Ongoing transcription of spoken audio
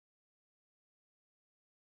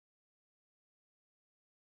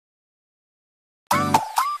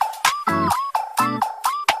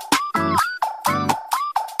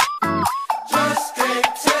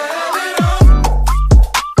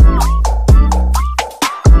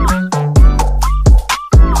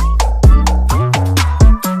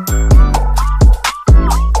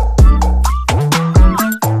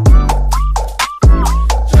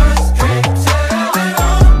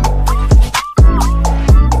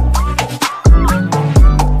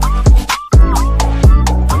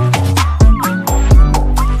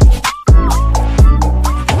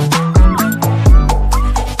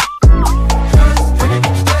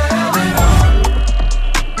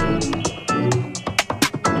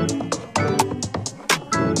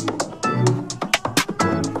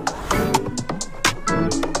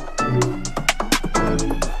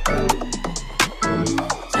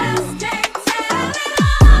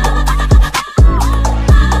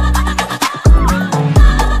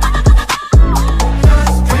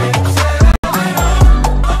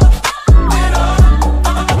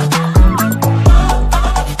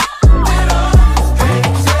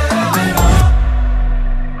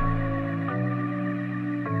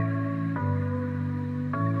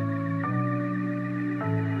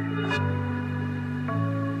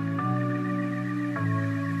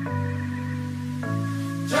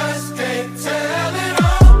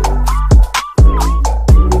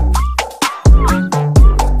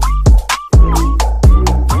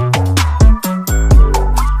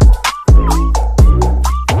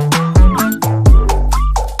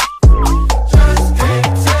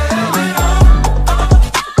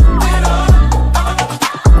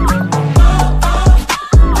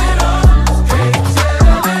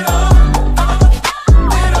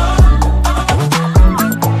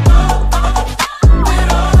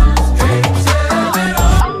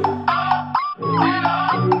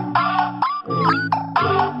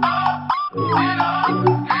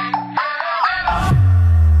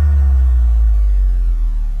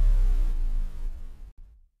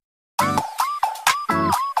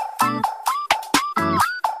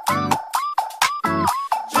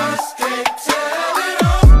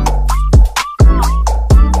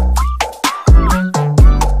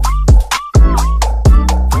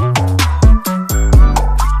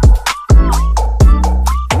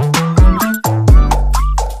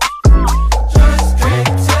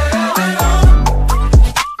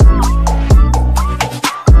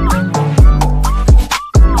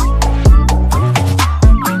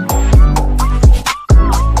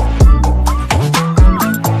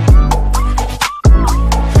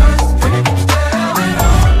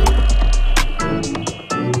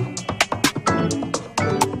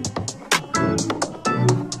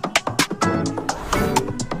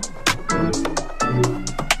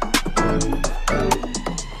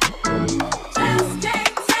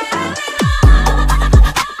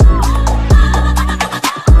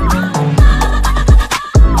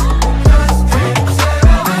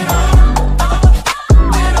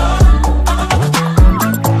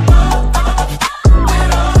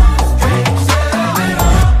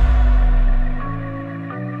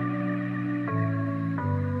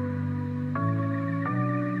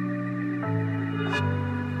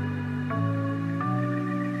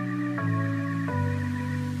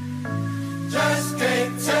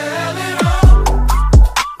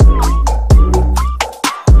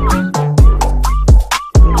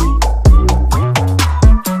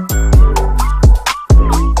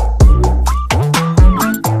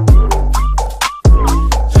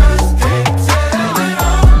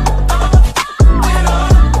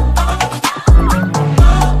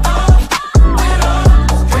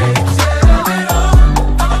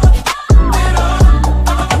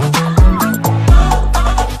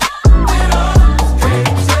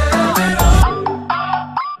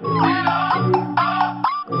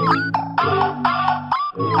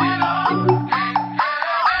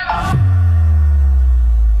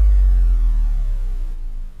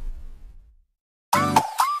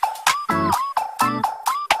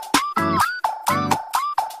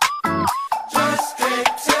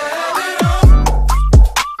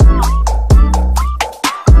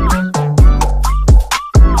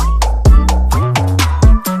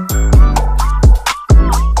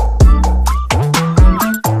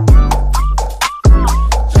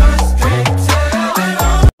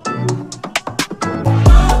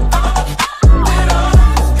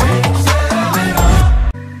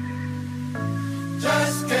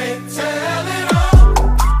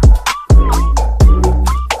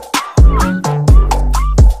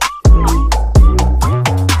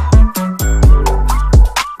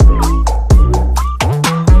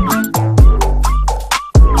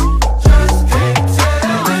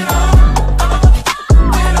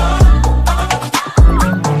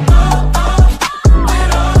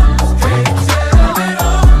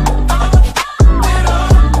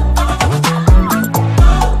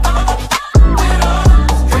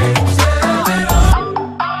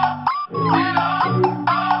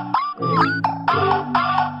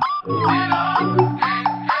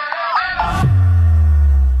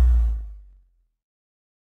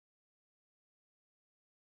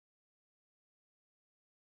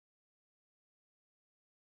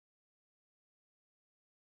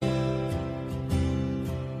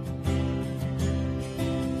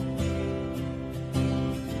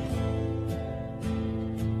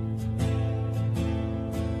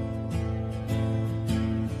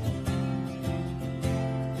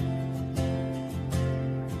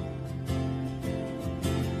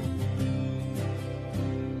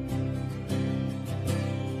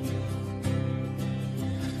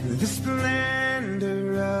the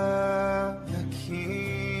splendor of the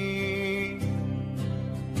King,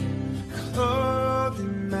 clothed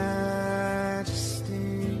in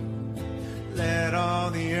majesty. Let all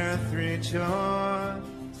the earth rejoice,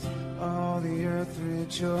 all the earth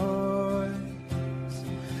rejoice.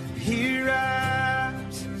 He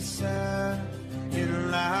wraps himself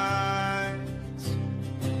in light,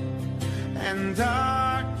 and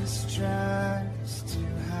darkness tries to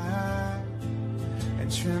hide,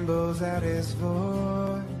 and trembles at his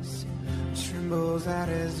voice, trembles at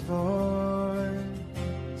his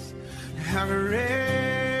voice. How great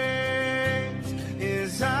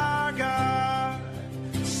is our God?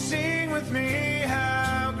 Sing with me,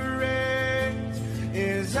 how great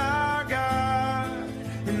is our God,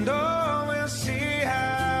 and oh, we'll see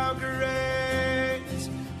how great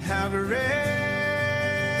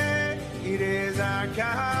is our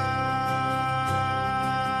God.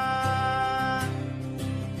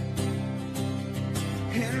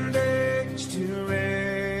 And age to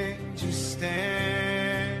age he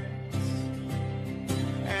stands,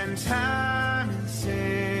 and time is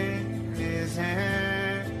in his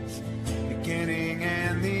hands, beginning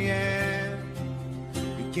and the end,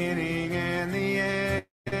 beginning and the end.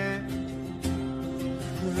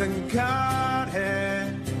 The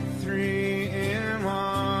Godhead, three in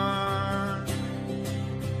one,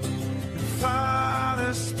 the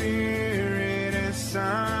Father, Spirit, and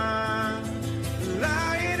Son,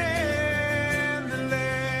 Lion and the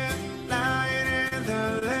Lamb, Lion and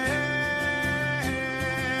the Lamb.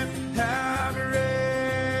 How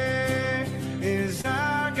great is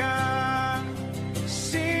our God?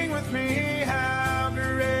 Sing with me, how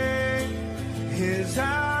great is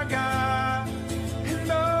our God? And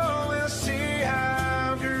oh, we'll see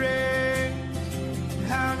how great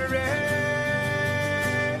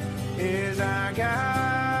is our God.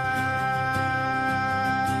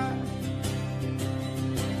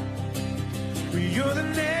 You're the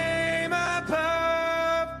name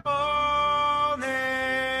above all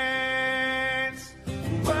names,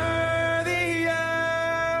 worthy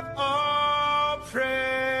of all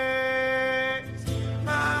praise.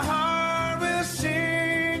 My heart will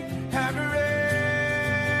sing, how great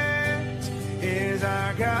is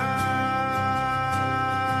our God.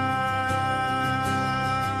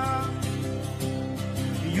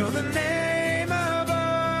 You're the name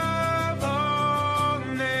above all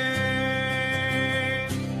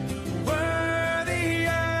names, worthy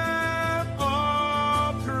of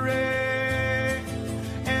all praise.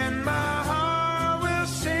 And my heart will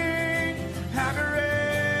sing, how great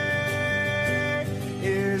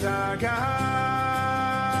is our God.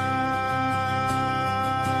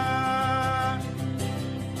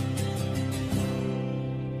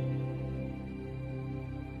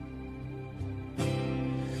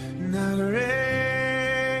 Now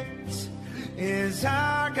great is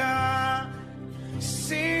our God.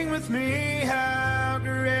 Sing with me, how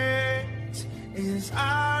great is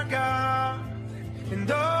our God. And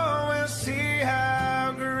oh, we'll see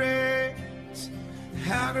how great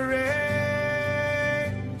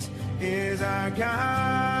is our God.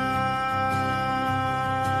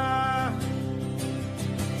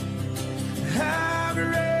 How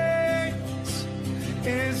great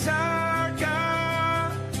is our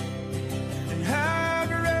God, and how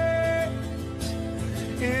great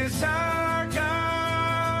is our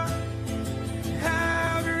God.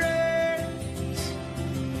 How great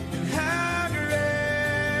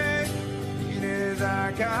is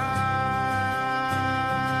our God.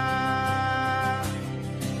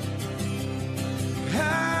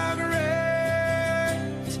 How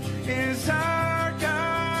great is our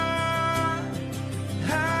God.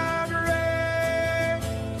 How great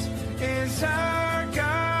is our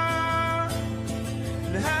God.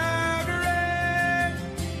 And how great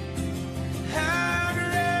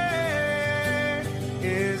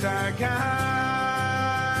is our God.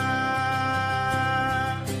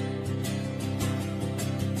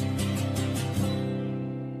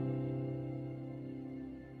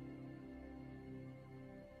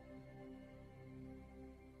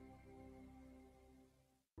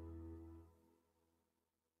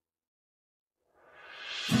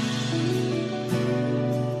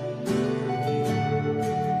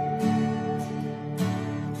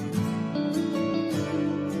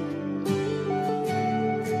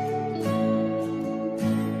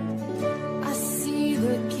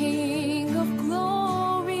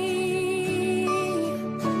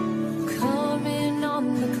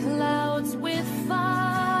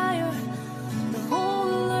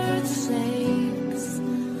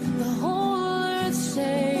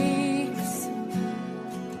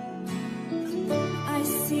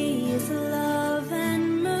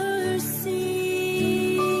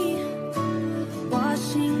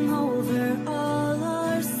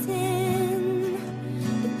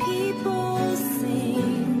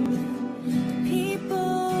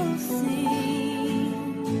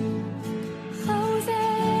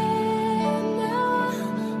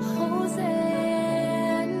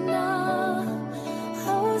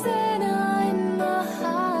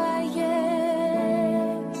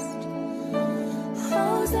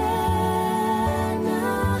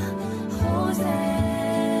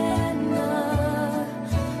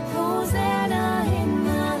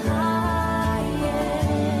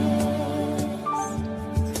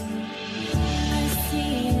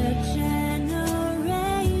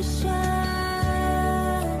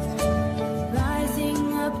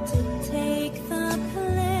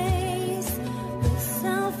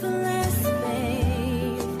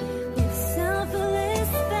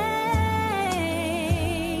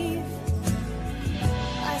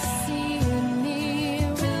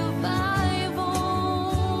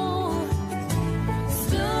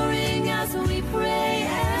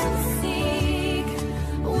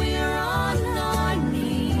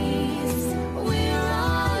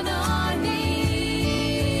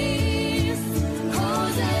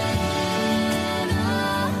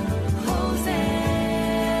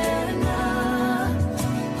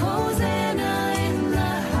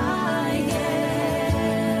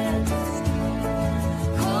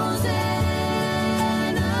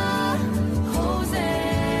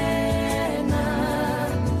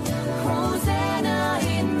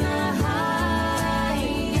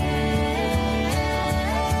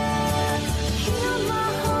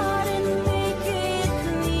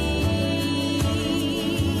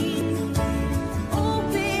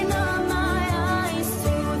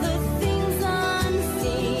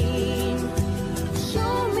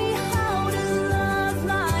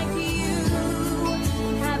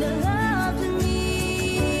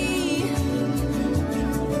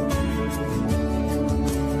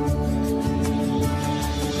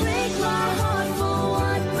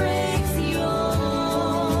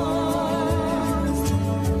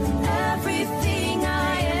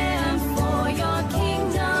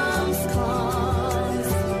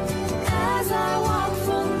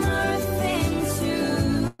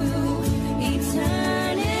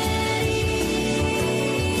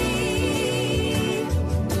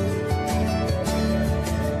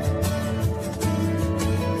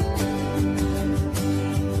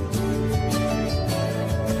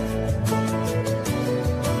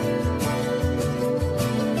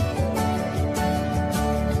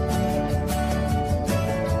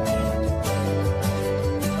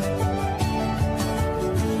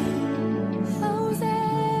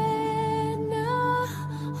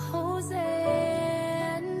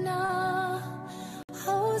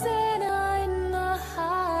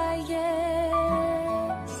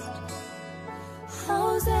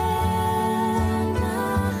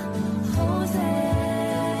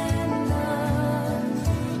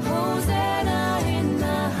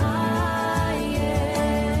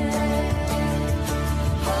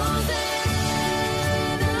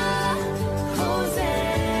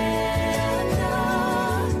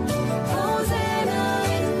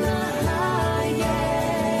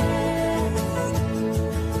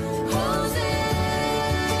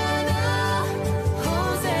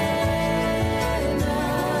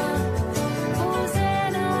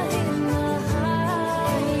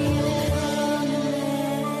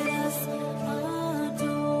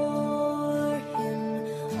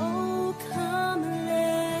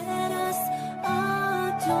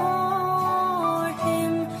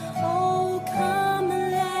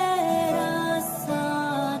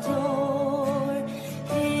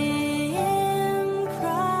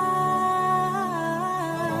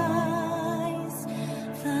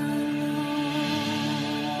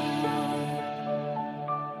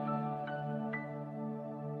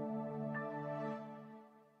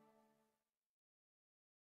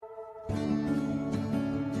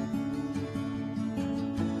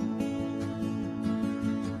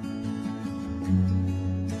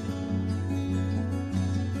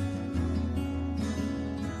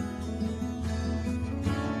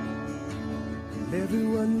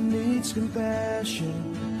 His compassion,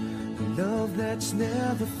 love that's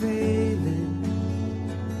never failing.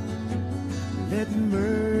 Let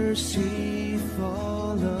mercy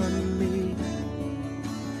fall on me.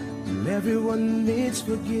 Everyone needs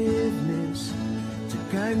forgiveness, the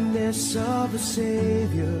kindness of a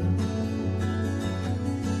Savior,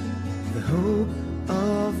 the hope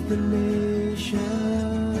of the nation.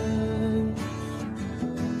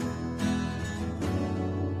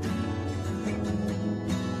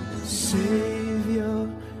 Savior,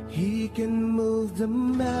 He can move the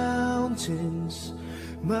mountains.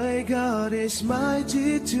 My God is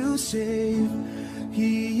mighty to save.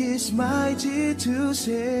 He is mighty to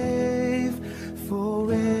save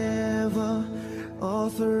forever,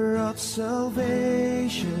 author of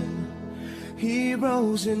salvation. He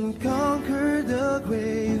rose and conquered the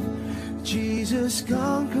grave. Jesus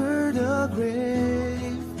conquered the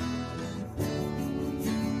grave.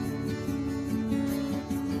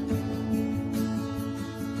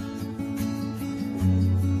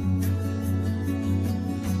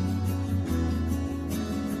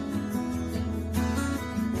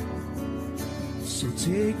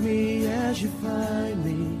 Take me as you find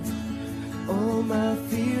me, all my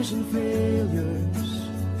fears and failures,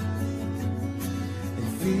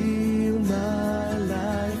 and feel my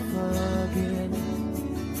life again.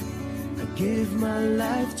 I give my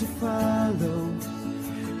life to follow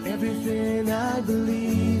everything I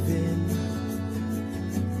believe in.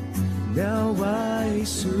 Now I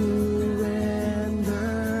surrender,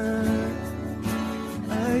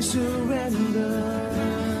 I surrender.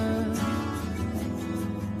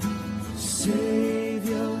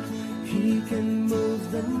 Savior, He can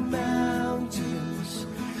move the mountains.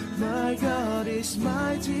 My God is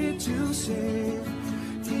mighty to save.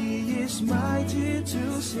 He is mighty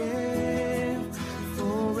to save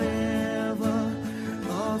forever,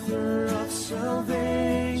 author of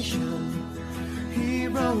salvation. He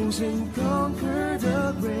rose and conquered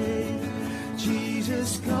the grave.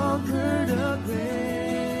 Jesus conquered the grave.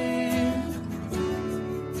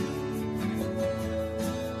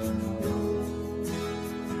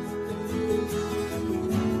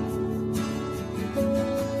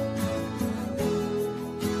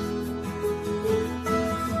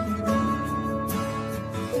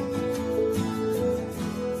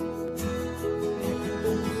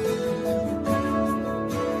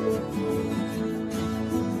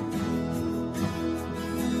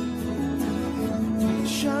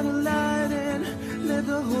 Shine a light and let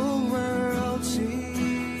the whole world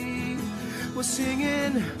see. We're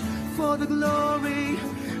singing for the glory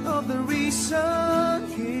of the risen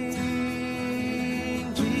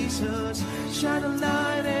King. Jesus, shine a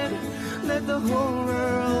light and let the whole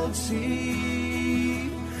world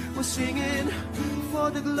see. We're singing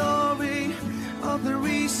for the glory of the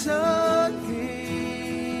risen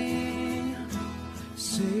King.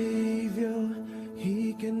 Savior,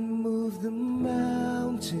 He can move the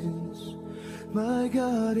mountains. My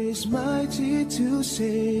God is mighty to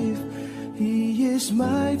save. He is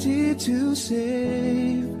mighty to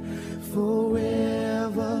save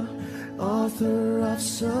forever, author of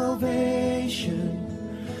salvation.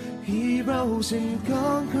 He rose and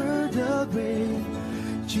conquered the grave.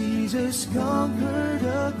 Jesus conquered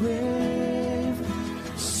the grave.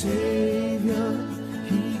 Savior,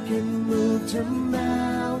 He can move the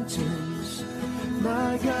mountains.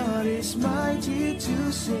 My God is mighty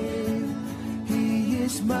to save. He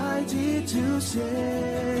is mighty to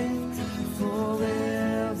save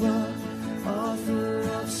forever, author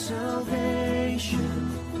of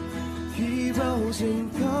salvation. He rose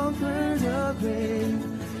and conquered the grave.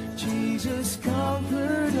 Jesus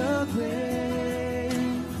conquered the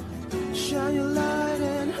grave. Shine your light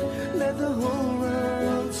and let the whole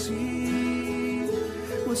world see.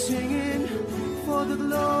 We're singing for the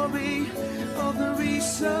glory of the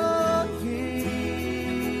risen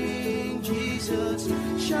King. Jesus,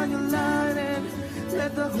 shine your light and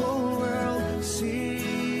let the whole world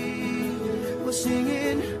see. We're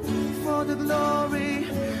singing for the glory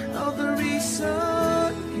of the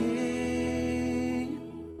risen King.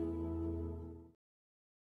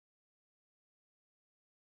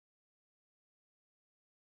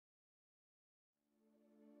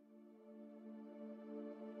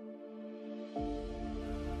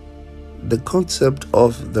 The concept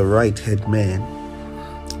of the right-hand man,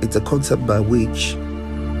 it's a concept by which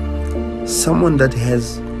someone that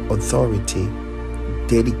has authority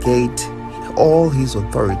dedicate all his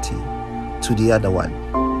authority to the other one,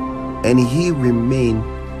 and he remain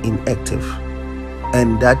inactive,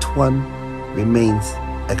 and that one remains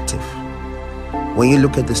active. When you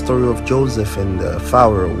look at the story of Joseph and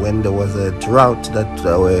Pharaoh, when there was a drought that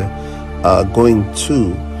they were going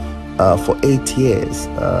to, for 8 years,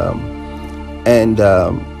 and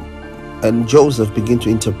Joseph began to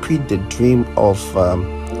interpret the dream of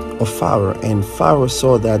Pharaoh, and Pharaoh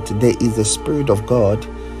saw that there is a spirit of God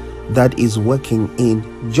that is working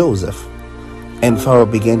in Joseph. And Pharaoh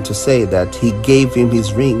began to say that he gave him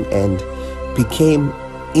his ring and became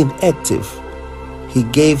inactive. He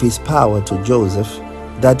gave his power to Joseph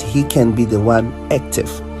that he can be the one active.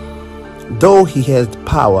 Though he had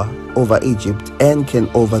power over Egypt and can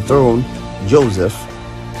overthrow Joseph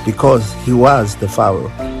because he was the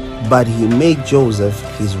Pharaoh, but he made Joseph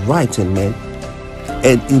his right-hand man,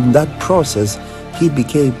 and in that process he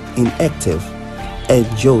became inactive and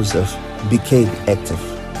Joseph became active.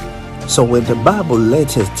 So when the Bible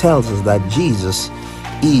later tells us that Jesus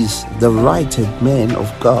is the right-hand man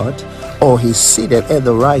of God, or he's seated at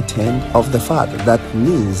the right hand of the Father, that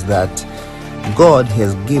means that God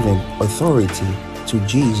has given authority to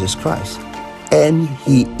Jesus Christ, and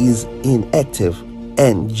he is inactive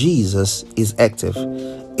and Jesus is active.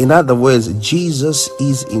 In other words, Jesus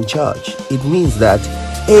is in charge. It means that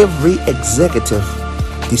every executive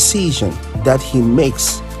decision that he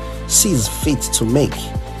makes, sees fit to make,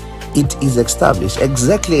 it is established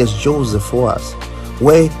exactly as Joseph was,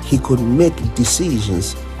 where he could make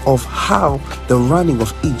decisions of how the running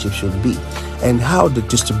of Egypt should be, and how the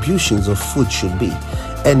distributions of food should be,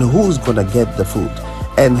 and who's gonna get the food,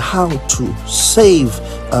 and how to save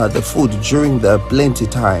the food during the plenty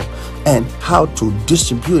time, and how to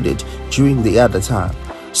distribute it during the other time.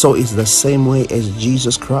 So it's the same way as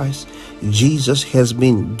Jesus Christ. Jesus has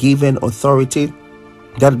been given authority.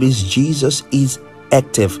 That means Jesus is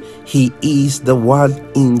active. He is the one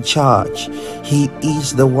in charge. He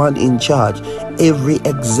is the one in charge. Every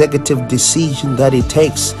executive decision that he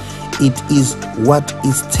takes, it is what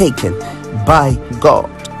is taken by God.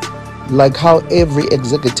 Like how every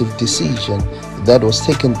executive decision that was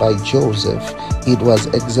taken by Joseph, it was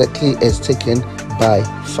exactly as taken by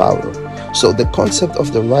Pharaoh. So the concept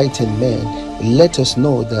of the right-hand man let us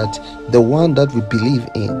know that the one that we believe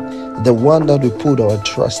in, the one that we put our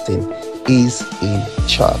trust in, is in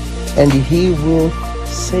charge, and he will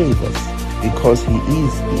save us because he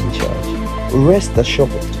is in charge. Rest assured,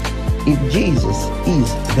 if Jesus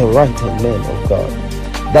is the right-hand man of God,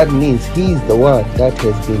 that means he is the one that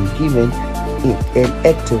has been given an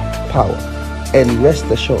active power, and rest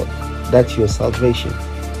assured that your salvation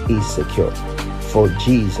is secure, for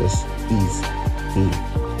Jesus is in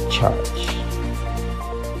charge.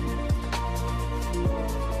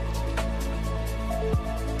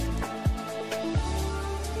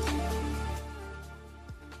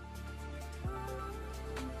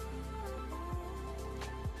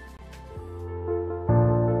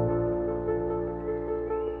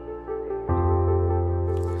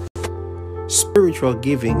 Spiritual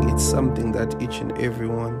giving is something that each and every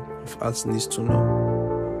one of us needs to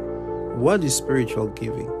know. What is spiritual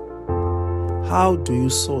giving? How do you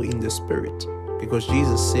sow in the spirit? Because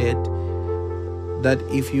Jesus said that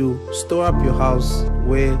if you store up your house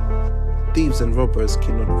where thieves and robbers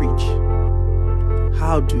cannot reach,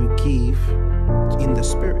 how do you give in the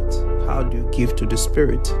spirit? How do you give to the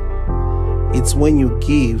spirit? It's when you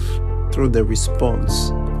give through the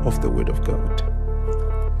response of the word of God.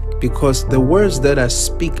 Because the words that I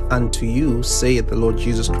speak unto you, saith the Lord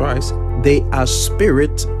Jesus Christ, they are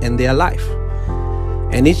spirit and they are life.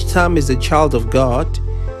 And each time as a child of God,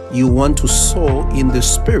 you want to sow in the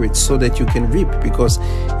spirit so that you can reap, because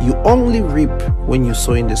you only reap when you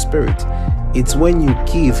sow in the spirit. It's when you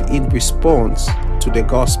give in response to the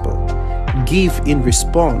gospel, give in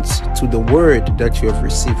response to the word that you have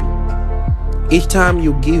received. Each time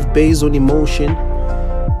you give based on emotion,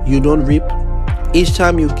 you don't reap. Each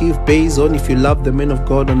time you give based on if you love the man of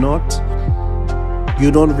God or not,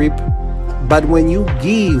 you don't reap. But when you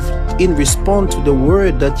give in response to the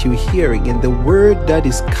word that you're hearing and the word that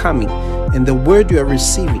is coming and the word you are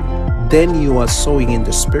receiving, then you are sowing in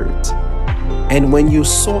the spirit. And when you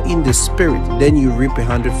sow in the spirit, then you reap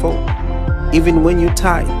 100-fold. Even when you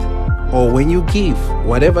tithe or when you give,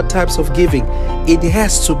 whatever types of giving, it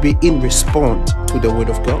has to be in response to the word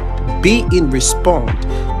of God. Be in response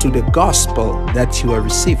to the gospel that you are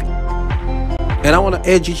receiving. And I want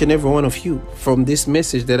to urge each and every one of you from this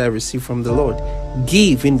message that I received from the Lord,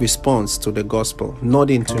 give in response to the gospel, not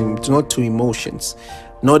to emotions,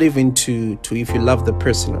 not even to if you love the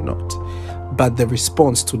person or not, but the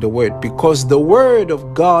response to the word, because the word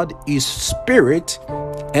of God is spirit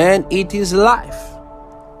and it is life.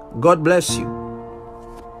 God bless you.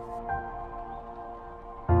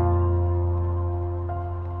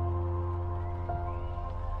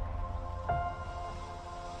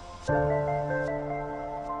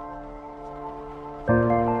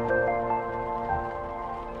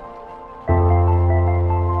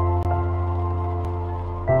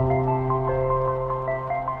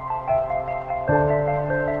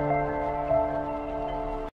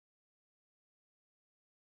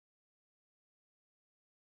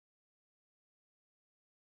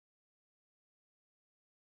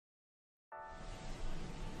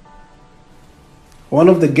 One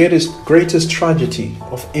of the greatest tragedy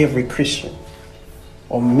of every Christian,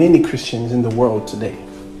 or many Christians in the world today,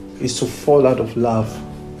 is to fall out of love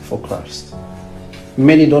for Christ.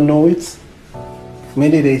 Many don't know it.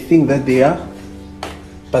 Many they think that they are,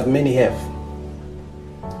 but many have.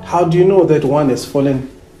 How do you know that one has fallen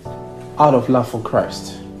out of love for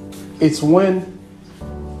Christ? It's when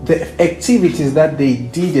the activities that they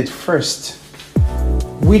did at first,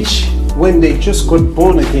 which when they just got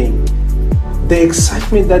born again, the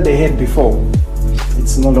excitement that they had before,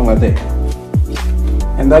 it's no longer there.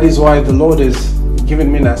 And that is why the Lord has given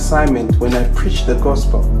me an assignment when I preach the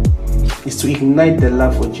gospel, is to ignite the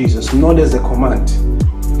love for Jesus, not as a command,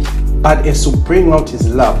 but as to bring out his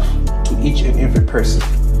love to each and every person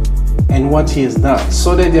and what he has done,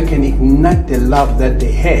 so that they can ignite the love that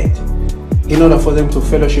they had in order for them to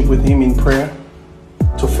fellowship with him in prayer,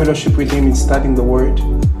 to fellowship with him in studying the word,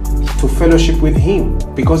 to fellowship with him.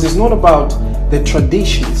 Because it's not about the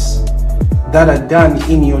traditions that are done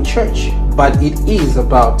in your church, but it is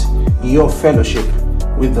about your fellowship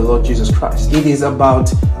with the Lord Jesus Christ. It is about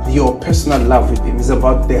your personal love with him. It's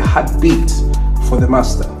about the heartbeat for the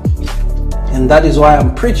Master. And that is why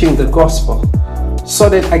I'm preaching the gospel, so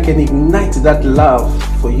that I can ignite that love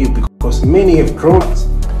for you, because many have grown out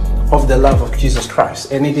of the love of Jesus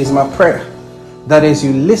Christ. And it is my prayer that as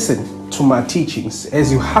you listen to my teachings, as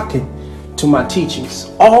you hearken to my teachings,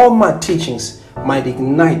 all my teachings might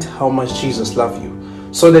ignite how much Jesus loves you,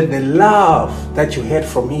 so that the love that you had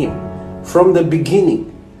from him from the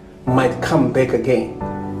beginning might come back again,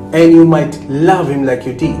 and you might love him like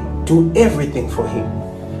you did. Do everything for him,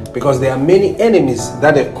 because there are many enemies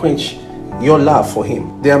that have quenched your love for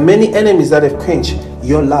him. There are many enemies that have quenched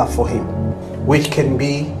your love for him, which can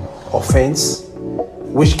be offense,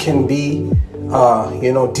 which can be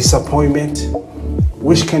disappointment,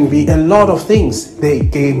 which can be a lot of things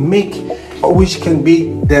they make, which can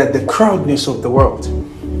be the crowdness of the world.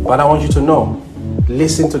 But I want you to know,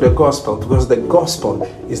 listen to the gospel, because the gospel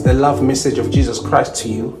is the love message of Jesus Christ to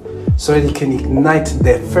you, so that it can ignite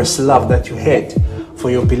the first love that you had for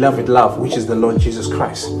your beloved love, which is the Lord Jesus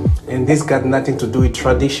Christ. And this got nothing to do with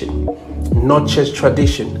tradition, not church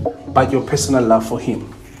tradition, but your personal love for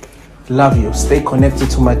him. Love you. Stay connected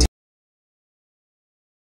to my team.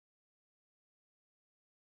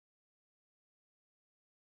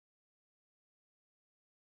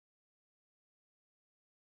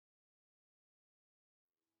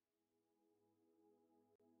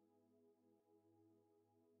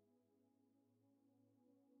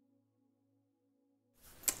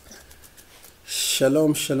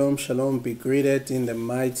 Shalom, shalom, shalom. Be greeted in the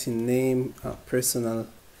mighty name of personal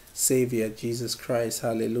Savior, Jesus Christ.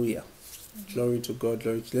 Hallelujah. Glory to God.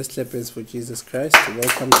 Glory. Let's clap hands for Jesus Christ.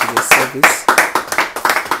 Welcome to the service.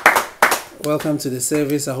 Welcome to the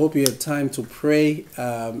service. I hope you had time to pray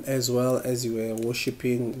as well as you were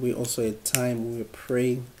worshiping. We also had time. We were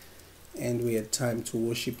praying, and we had time to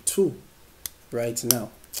worship too right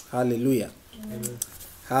now. Hallelujah. Amen.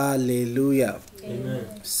 Hallelujah.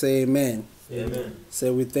 Amen. Say amen. Amen. Say,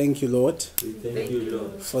 we thank you, Lord, We thank you,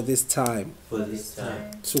 Lord, for this time for this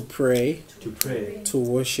time to pray, to pray, to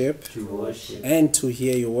worship, to worship, and to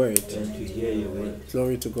hear your word. and to hear your word.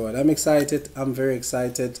 Glory to God. I'm excited. I'm very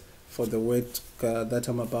excited for the word that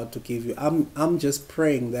I'm about to give you. I'm just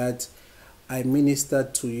praying that I minister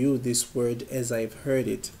to you this word as I've heard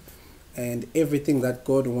it. And everything that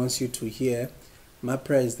God wants you to hear, my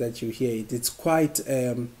prayer is that you hear it. It's quite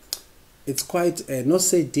not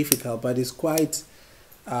say difficult, but it's quite,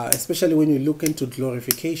 especially when you look into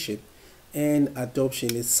glorification and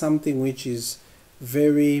adoption. It's something which is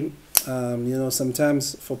very,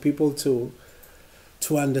 sometimes for people to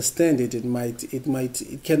understand it,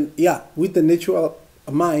 it can, with the natural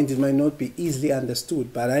mind, it might not be easily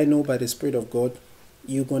understood. But I know by the Spirit of God,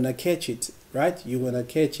 you're gonna catch it, right? You're gonna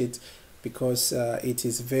catch it, because it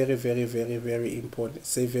is very, very, very, very important.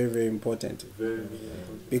 Say very, very important. Very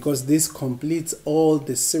important. Because this completes all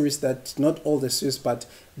the series that, not all the series, but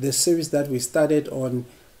the series that we started on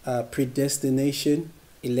predestination,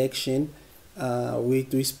 election.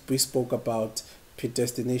 We spoke about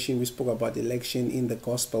predestination. We spoke about election in the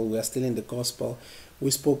gospel. We are still in the gospel.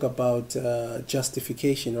 We spoke about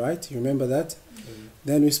justification, right? You remember that? Mm-hmm.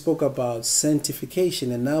 Then we spoke about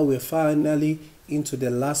sanctification, and now we're finally into the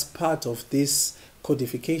last part of this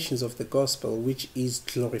codifications of the gospel, which is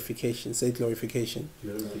glorification. Say glorification.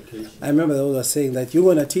 Glorification. I remember they were saying that you're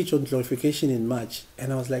gonna teach on glorification in March,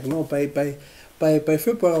 and I was like, no, by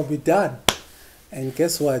February I'll be done. And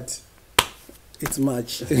guess what? It's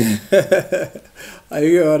March. I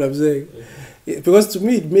hear what I'm saying. Because to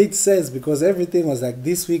me it made sense, because everything was like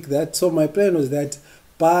this week, that. So my plan was that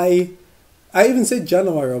by I even said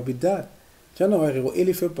January I'll be done. January or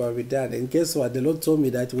early February I'll be done. And guess what? The Lord told me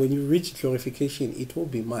that when you reach glorification, it will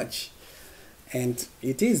be much. And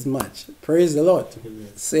it is much. Praise the Lord.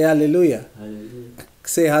 Amen. Say hallelujah. Hallelujah.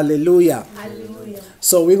 Say hallelujah. Hallelujah.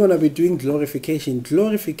 So we're going to be doing glorification.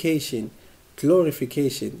 Glorification.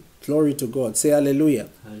 Glorification. Glory to God. Say hallelujah.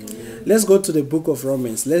 Hallelujah. Let's go to the book of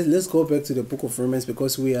Romans. Let's go back to the book of Romans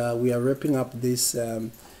because we are wrapping up this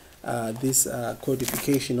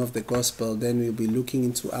codification of the gospel. Then we'll be looking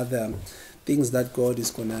into other things that God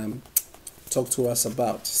is going to talk to us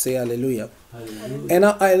about. Say hallelujah.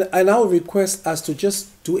 Hallelujah. And I'll request us to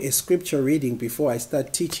just do a scripture reading before I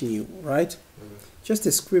start teaching you, right? Just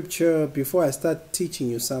a scripture before I start teaching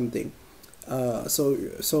you something. So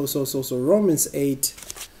Romans 8.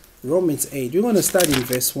 We're going to start in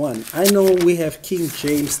verse 1. I know we have King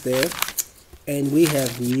James there, and we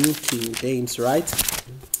have New King James, right?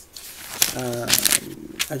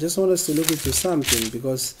 I just want us to look into something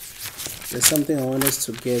because there's something I want us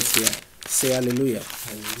to get here. Say hallelujah.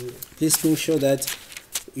 Hallelujah. Please make sure that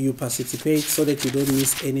you participate so that you don't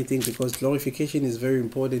miss anything because glorification is very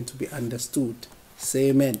important to be understood. Say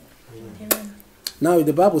amen. Amen. Now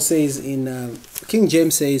the Bible says in King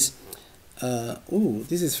James says,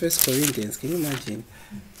 this is First Corinthians. Can you imagine?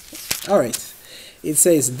 All right. It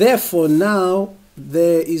says, therefore now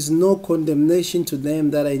there is no condemnation to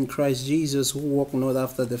them that are in Christ Jesus, who walk not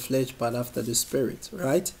after the flesh but after the Spirit.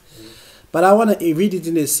 Right? But I want to read it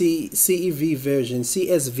in the CEV version,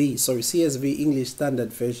 CSV, English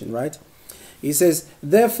Standard Version, right? It says,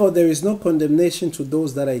 therefore there is no condemnation to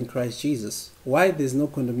those that are in Christ Jesus. Why there's no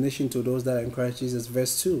condemnation to those that are in Christ Jesus?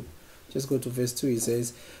 Verse 2. Just go to verse 2. It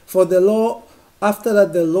says, for the law, after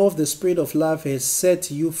that the law of the Spirit of life has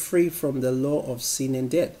set you free from the law of sin and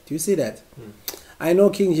death. Do you see that? I know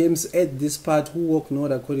King James add this part, who walk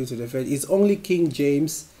not according to the flesh. It's only King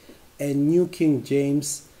James and New King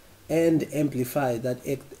James and Amplified that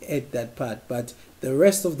add that part, but the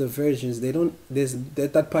rest of the versions, they don't.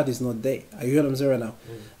 That part is not there. Are you hearing what I'm saying right now?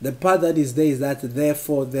 The part that is there is that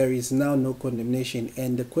therefore there is now no condemnation,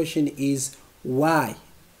 and the question is why,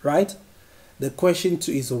 right? The question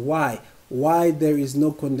is why? Why there is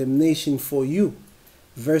no condemnation for you?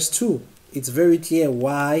 Verse 2. It's very clear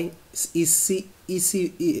why. ESV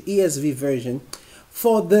version.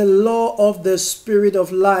 For the law of the Spirit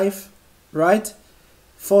of life, right?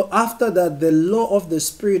 For after that, the law of the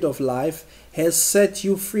Spirit of life has set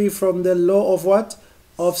you free from the law of what?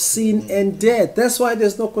 Of sin and death. That's why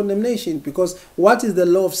there's no condemnation. Because what is the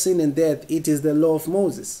law of sin and death? It is the law of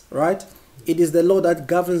Moses, right? It is the law that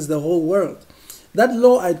governs the whole world. That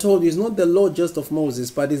law I told you is not the law just of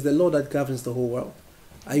Moses, but it's the law that governs the whole world.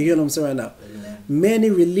 Are you hearing what I'm saying right now? Amen. Many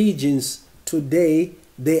religions today,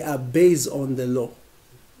 they are based on the law.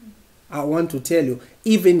 I want to tell you,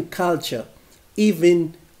 even culture,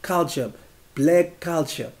 black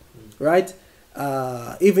culture, right?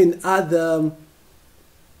 Even other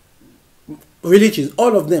religions,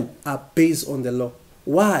 all of them are based on the law.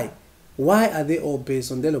 Why? Why are they all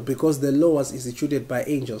based on the law? Because the law was instituted by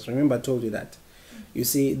angels. Remember I told you that. You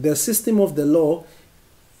see, the system of the law,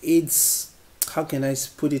 it's, how can I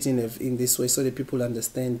put it in this way so that people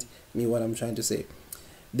understand me what I'm trying to say?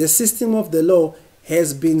 The system of the law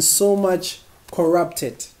has been so much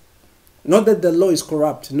corrupted. Not that the law is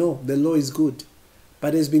corrupt. No, the law is good.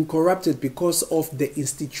 But it's been corrupted because of the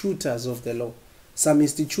institutors of the law. Some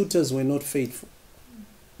institutors were not faithful.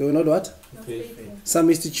 They were not what? Not faithful. Some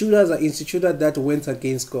institutors are institutors that went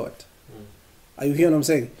against God. Are you hearing what I'm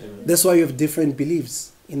saying? That's why you have different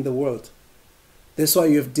beliefs in the world. That's why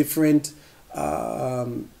you have different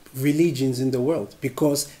religions in the world.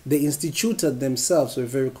 Because the institutors themselves were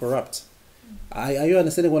very corrupt. Are you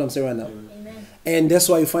understanding what I'm saying right now? Amen. And that's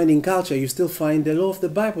why you find in culture, you still find the law of the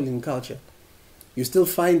Bible in culture. You still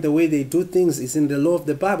find the way they do things is in the law of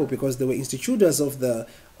the Bible because they were institutors of the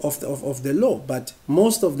law. But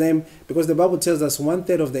most of them, because the Bible tells us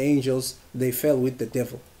 1/3 of the angels, they fell with the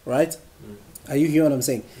devil, right? Are you hearing what I'm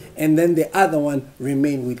saying? And then the other one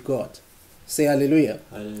remained with God. Say hallelujah.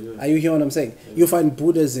 Hallelujah. Are you hearing what I'm saying? You find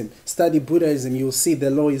Buddhism, study Buddhism, you'll see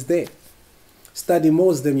the law is there. Study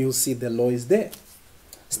Muslim, you'll see the law is there.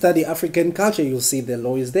 Study African culture, you'll see the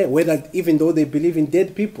law is there. Whether, even though they believe in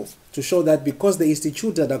dead people, to show that because the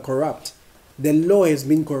instituted are corrupt, the law has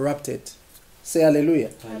been corrupted. Say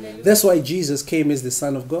hallelujah. Hallelujah. That's why Jesus came as the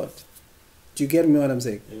Son of God. Do you get me what I'm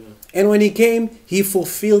saying? Amen. And when he came, he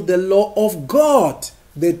fulfilled the law of God.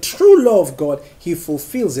 The true law of God, he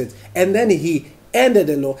fulfills it. And then he ended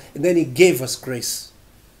the law, and then he gave us grace.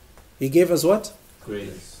 He gave us what?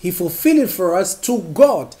 Grace. He fulfilled it for us to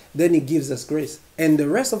God. Then he gives us grace. And the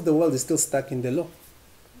rest of the world is still stuck in the law.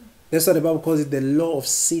 That's why the Bible calls it the law of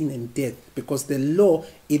sin and death. Because the law,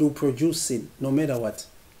 it will produce sin, no matter what.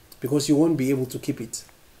 Because you won't be able to keep it.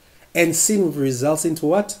 And sin results into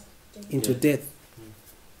what? Into death.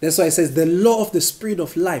 That's why it says the law of the Spirit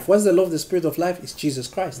of life. What's the law of the Spirit of life? It's Jesus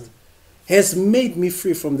Christ. Has made me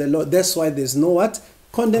free from the law. That's why there's no what?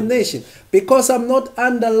 Condemnation. Because I'm not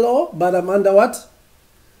under law, but I'm under what?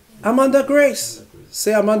 I'm under grace.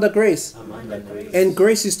 Say I'm under grace. I'm under grace. And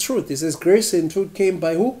grace is truth. It says grace and truth came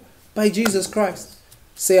by who? By Jesus Christ.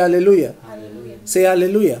 Say hallelujah. Hallelujah. Say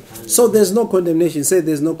hallelujah. So there's no condemnation. Say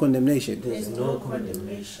there's no condemnation. There's no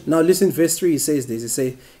condemnation. Now listen, verse 3, he says this.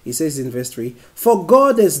 He says in verse 3, for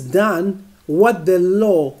God has done what the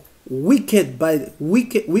law weakened by the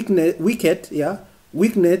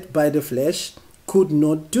flesh could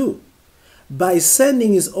not do, by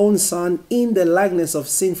sending his own Son in the likeness of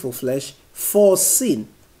sinful flesh for sin.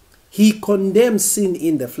 He condemned sin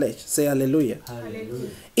in the flesh. Say hallelujah.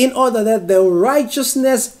 Hallelujah. In order that the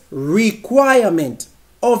righteousness requirement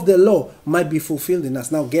of the law might be fulfilled in us.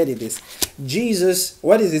 Now get it this. Jesus,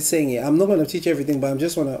 what is it saying here? I'm not going to teach everything, but I'm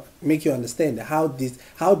just want to make you understand how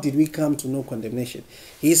did we come to no condemnation.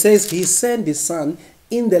 He says he sent his Son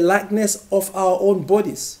in the likeness of our own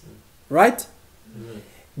bodies. Right?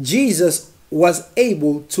 Jesus was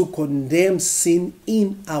able to condemn sin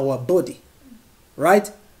in our body. Right?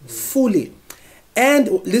 Fully. And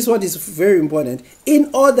this is what is very important. In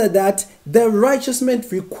order that the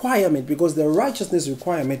righteousness requirement, because the righteousness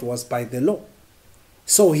requirement was by the law.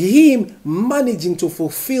 So him managing to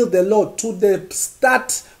fulfill the law to the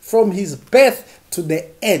start from his birth to the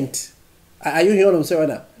end. Are you hearing what I'm saying right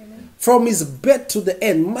now? Amen. From his birth to the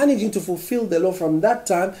end, managing to fulfill the law from that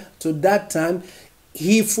time to that time,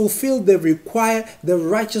 he fulfilled the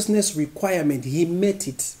righteousness requirement. He met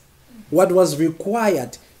it. What was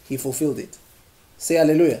required, he fulfilled it. Say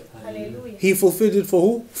hallelujah. Hallelujah. He fulfilled it for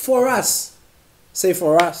who? For us. Say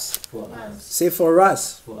for us. For us. Say for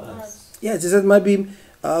us. For us. Yes, he says might be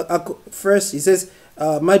first. He says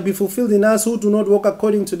might be fulfilled in us who do not walk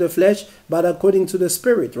according to the flesh, but according to the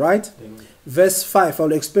Spirit. Right? Amen. Verse 5.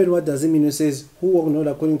 I'll explain what does it mean. It says who walk not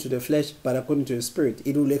according to the flesh, but according to the Spirit.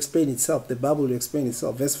 It will explain itself. The Bible will explain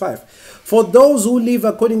itself. Verse 5. For those who live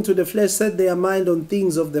according to the flesh set their mind on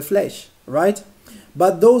things of the flesh. Right?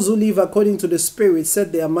 But those who live according to the Spirit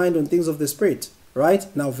set their mind on things of the Spirit. Right?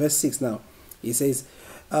 Now, verse 6 now. He says,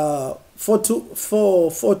 for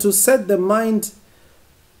to set the minds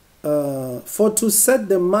on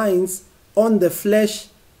the flesh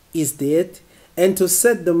is death, and to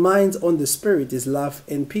set the minds on the Spirit is love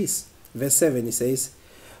and peace. Verse 7 he says,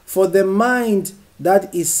 for the mind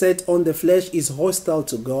that is set on the flesh is hostile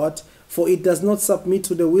to God, for it does not submit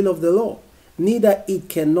to the will of the law, neither it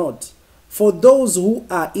cannot. For those who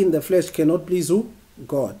are in the flesh cannot please who?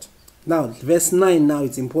 God. Now, verse 9 now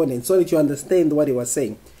it's important so that you understand what he was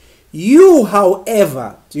saying. You,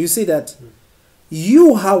 however, do you see that?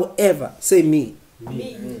 You, however, say me.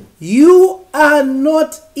 Me. You are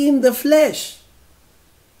not in the flesh.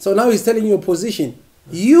 So now he's telling you a position.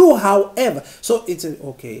 You, however. So it's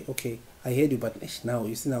okay. I heard you, but now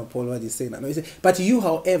you see now Paul what he's saying. Now he said, but you,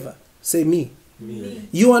 however, say me. Me.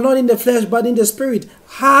 You are not in the flesh, but in the Spirit.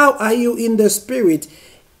 How are you in the Spirit?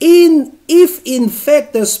 If in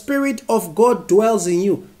fact the Spirit of God dwells in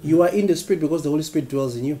you, you are in the Spirit because the Holy Spirit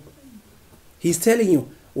dwells in you. He's telling you,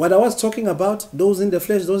 what I was talking about, those in the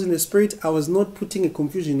flesh, those in the Spirit, I was not putting a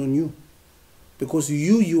confusion on you. Because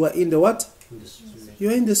you are in the what? You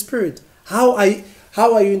are in the Spirit. How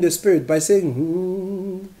are you in the Spirit? By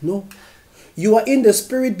saying, no. You are in the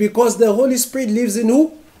Spirit because the Holy Spirit lives in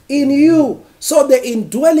who? In you. So the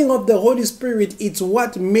indwelling of the Holy Spirit, it's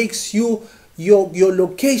what makes you your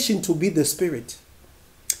location to be the Spirit.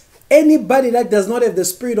 Anybody that does not have the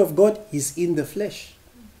Spirit of God is in the flesh.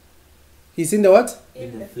 He's in the what?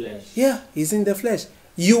 In the flesh. Yeah, he's in the flesh.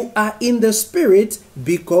 You are in the Spirit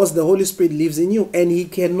because the Holy Spirit lives in you and he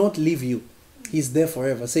cannot leave you. He's there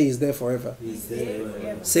forever. Say he's there forever. He's there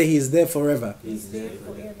forever. Say he's there forever. He's there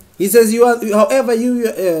forever. He says, you are, however,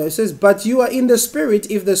 says, but you are in the Spirit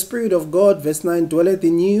if the Spirit of God, verse 9, dwelleth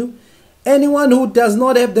in you. Anyone who does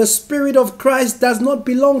not have the Spirit of Christ does not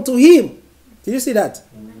belong to him. Did you see that?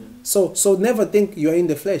 So never think you are in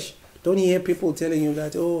the flesh. Don't you hear people telling you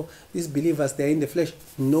that, oh, these believers, they are in the flesh.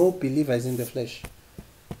 No believer is in the flesh.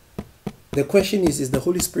 The question is the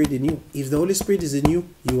Holy Spirit in you? If the Holy Spirit is in you,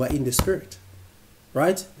 you are in the Spirit.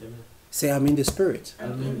 Right? Amen. Say, I'm in the Spirit.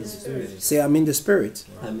 I'm in the Spirit. Say, I'm in the Spirit.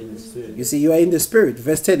 I'm in the Spirit. You see, you are in the Spirit.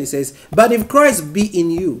 Verse 10, it says, but if Christ be in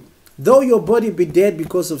you, though your body be dead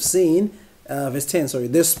because of sin, verse 10, sorry,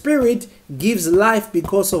 the Spirit gives life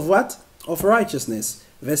because of what? Of righteousness.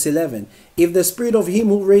 Verse 11. If the spirit of him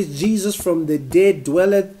who raised Jesus from the dead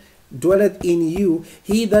dwelleth in you,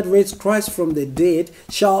 he that raised Christ from the dead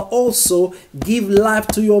shall also give life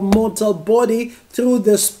to your mortal body through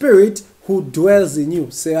the Spirit who dwells in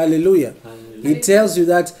you. Say hallelujah. Hallelujah. It tells you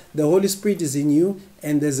that the Holy Spirit is in you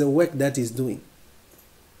and there's a work that he's doing.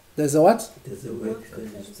 There's a what? There's a work that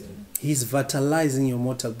is doing. He's vitalizing your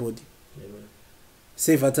mortal body. Amen.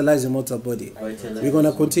 Say vitalize your mortal body. Vitalize. We're going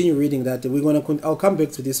to continue reading that. I'll come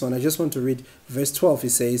back to this one. I just want to read verse 12. It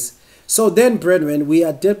says, so then, brethren, we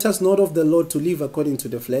are debtors not of the law to live according to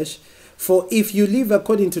the flesh. For if you live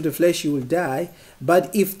according to the flesh, you will die.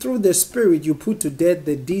 But if through the Spirit you put to death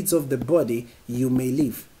the deeds of the body, you may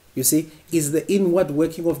live. You see, it's the inward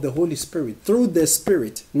working of the Holy Spirit. Through the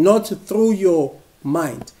Spirit. Not through your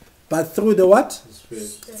mind. But through the what? The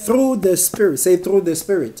Spirit. Through the Spirit. Say through the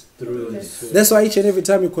Spirit. Through the Spirit. That's why each and every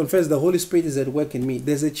time you confess the Holy Spirit is at work in me,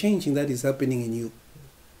 there's a changing that is happening in you.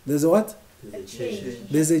 There's a what? There's a change.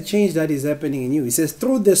 There's a change that is happening in you. He says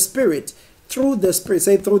through the Spirit. Through the Spirit.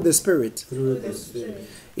 Say through the Spirit. Through the Spirit.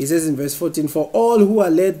 He says in verse 14, for all who are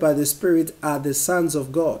led by the Spirit are the sons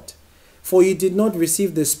of God. For you did not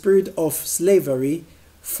receive the spirit of slavery,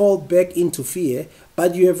 fall back into fear,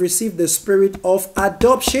 but you have received the spirit of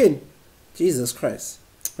adoption. Jesus Christ.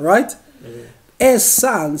 Right? Amen. As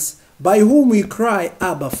sons, by whom we cry,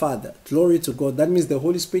 Abba, Father. Glory to God. That means the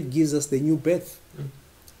Holy Spirit gives us the new birth.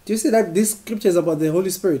 Do you see that this scripture is about the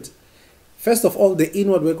Holy Spirit? First of all, the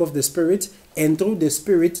inward work of the Spirit, and through the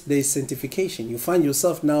Spirit, there is sanctification. You find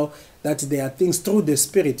yourself now that there are things through the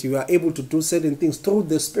Spirit. You are able to do certain things through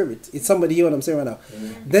the Spirit. It's somebody hear what I'm saying right now?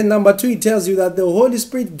 Amen. Then number 2, it tells you that the Holy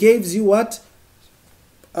Spirit gives you what?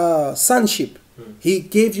 Sonship. He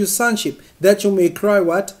gave you sonship, that you may cry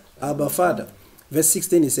what? Abba, Father. Verse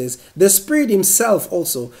 16, it says, the Spirit himself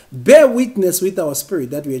also bear witness with our spirit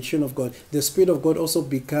that we are children of God. The Spirit of God also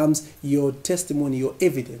becomes your testimony, your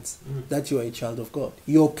evidence that you are a child of God.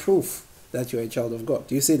 Your proof that you are a child of God.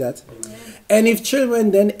 Do you see that? Amen. And if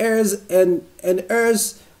children, then heirs and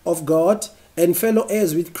heirs of God and fellow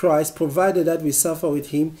heirs with Christ, provided that we suffer with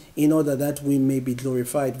him in order that we may be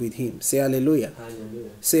glorified with him. Say hallelujah. Hallelujah.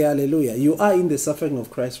 Say hallelujah. You are in the suffering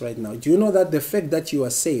of Christ right now. Do you know that the fact that you are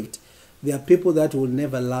saved, there are people that will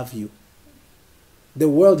never love you. The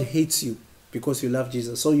world hates you because you love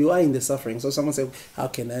Jesus. So you are in the suffering. So someone said, how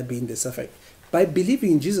can I be in the suffering? By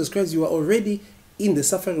believing in Jesus Christ, you are already in the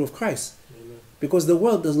suffering of Christ. Amen. Because the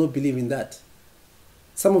world does not believe in that.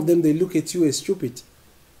 Some of them, they look at you as stupid.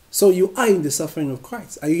 So you are in the suffering of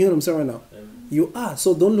Christ. Are you hearing what I'm saying right now? Amen. You are.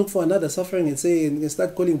 So don't look for another suffering and say and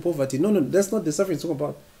start calling poverty. No, that's not the suffering it's talking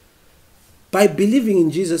about. By believing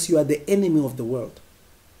in Jesus, you are the enemy of the world.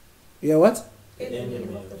 You are what? The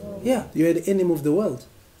enemy of the world. Yeah, you are the enemy of the world.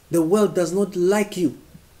 The world does not like you.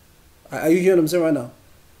 Are you hearing what I'm saying right now?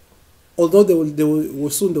 Although they will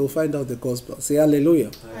soon find out the gospel. Say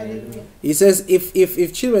hallelujah. Hallelujah. He says,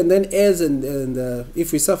 if children, then heirs, and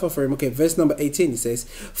if we suffer for him. Okay, verse number 18, he says,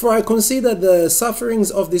 for I consider the sufferings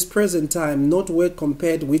of this present time not worth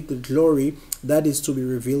compared with the glory that is to be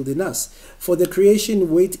revealed in us. For the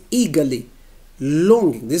creation wait eagerly,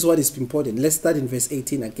 longing. This is what is important. Let's start in verse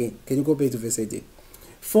 18 again. Can you go back to verse 18?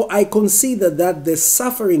 For I consider that the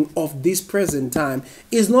suffering of this present time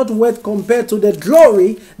is not worth compared to the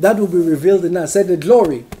glory that will be revealed in us. Say the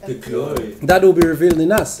glory. The glory That will be revealed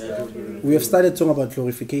in us. that will be revealed. We have started talking about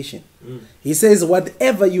glorification. He says,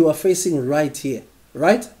 whatever you are facing right here,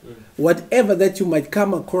 right? Whatever that you might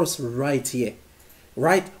come across right here,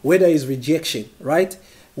 right? Whether it's rejection, right?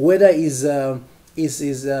 Whether it's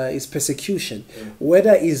persecution,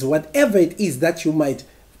 whether it's whatever it is that you might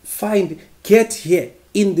get here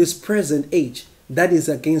in this present age that is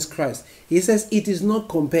against Christ. He says it is not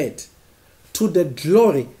compared to the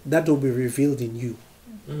glory that will be revealed in you.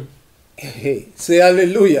 Hey, say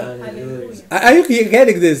hallelujah. Hallelujah. Are you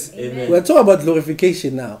getting this? Amen. We're talking about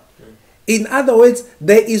glorification now. In other words,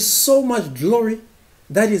 there is so much glory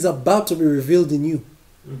that is about to be revealed in you.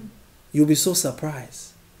 You'll be so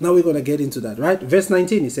surprised. Now we're going to get into that, right? Verse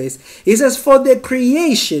 19, he says, for the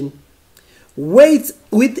creation wait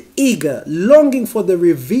with eager longing for the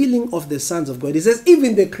revealing of the sons of God. He says,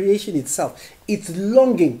 even the creation itself, it's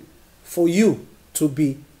longing for you to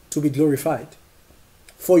be glorified,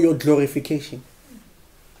 for your glorification.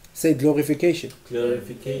 Say glorification.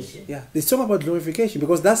 Glorification. Yeah, they talk about glorification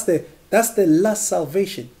because that's the last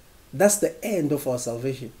salvation. That's the end of our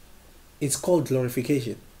salvation. It's called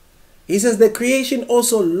glorification. He says the creation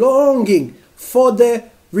also longing for the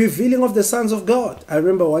revealing of the sons of God. I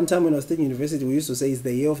remember one time when I was studying university, we used to say it's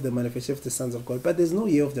the year of the manifestation of the sons of God. But there's no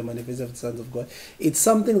year of the manifestation of the sons of God. It's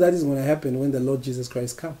something that is going to happen when the Lord Jesus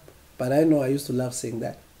Christ comes. But I know I used to love saying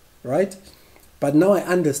that, right? But now I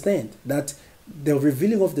understand that the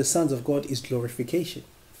revealing of the sons of God is glorification.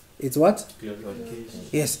 It's what? Glorification.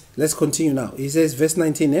 Yes, let's continue now. He says, verse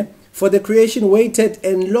 19, For the creation waited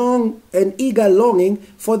and eager longing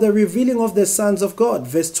for the revealing of the sons of God.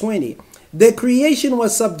 Verse 20, the creation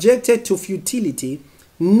was subjected to futility,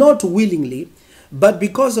 not willingly, but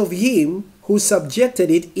because of him who subjected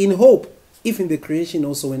it in hope. Even the creation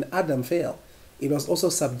also, when Adam fell, it was also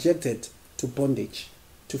subjected to bondage,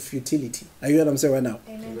 to futility. Are you what I'm saying right now?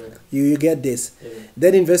 Amen. You get this. Amen.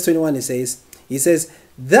 Then in verse 21 he says,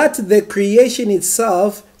 that the creation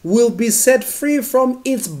itself will be set free from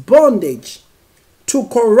its bondage to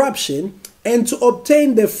corruption and to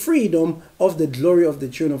obtain the freedom of the glory of the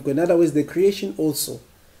children of God. In other words, the creation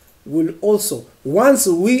will also, once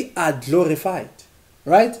we are glorified,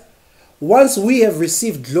 right? Once we have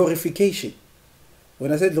received glorification.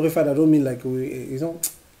 When I say glorified, I don't mean like we,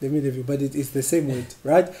 but it's the same word,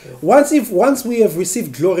 right? Yeah. Once we have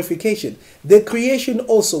received glorification, the creation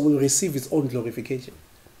also will receive its own glorification.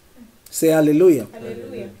 Say hallelujah.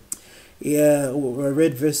 Hallelujah. Yeah, I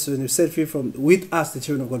read verse 20, set free from with us the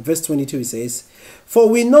children of God. Verse 22 it says, for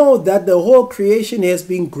we know that the whole creation has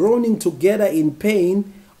been groaning together in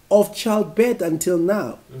pain of childbirth until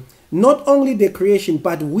now. Not only the creation,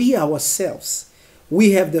 but we ourselves,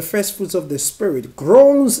 we have the first fruits of the Spirit,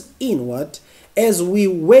 groans inward, as we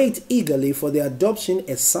wait eagerly for the adoption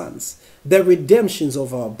as sons, the redemptions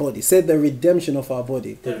of our body. Say the redemption of our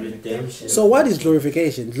body. The redemption. So what is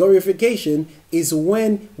glorification? Glorification is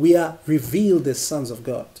when we are revealed as sons of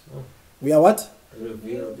God. We are what?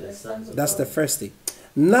 Reveal the sons of That's God. the first thing.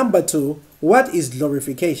 Number two, what is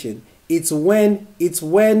glorification? It's when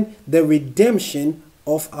the redemption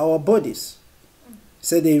of our bodies.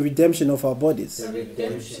 Say the redemption of our bodies. The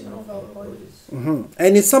redemption of our bodies.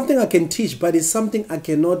 And it's something I can teach, but it's something I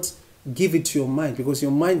cannot give it to your mind because your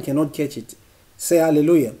mind cannot catch it. Say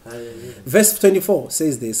hallelujah. Hallelujah. Verse 24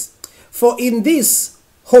 says this. For in this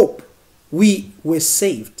hope we were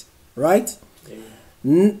saved. Right?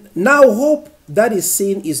 Now hope that is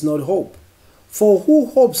seen is not hope. For who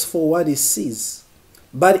hopes for what he sees?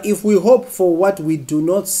 But if we hope for what we do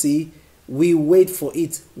not see, we wait for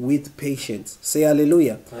it with patience. Say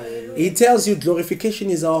hallelujah. Hallelujah. He tells you glorification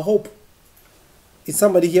is our hope. Is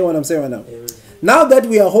somebody hear what I'm saying right now? Amen. Now that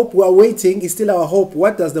we are waiting, is still our hope.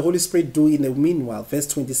 What does the Holy Spirit do in the meanwhile? Verse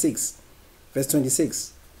 26. Verse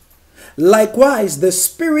 26. Likewise, the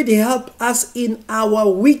Spirit help us in our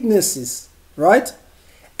weaknesses. Right?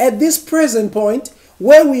 At this present point,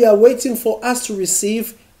 where we are waiting for us to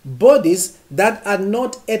receive bodies that are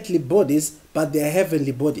not earthly bodies, but they are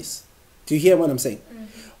heavenly bodies. Do you hear what I'm saying?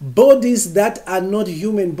 Bodies that are not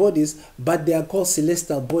human bodies, but they are called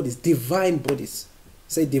celestial bodies, divine bodies.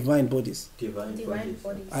 Say divine bodies. Divine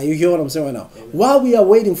bodies. Are you hearing what I'm saying right now? Amen. While we are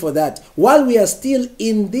waiting for that, while we are still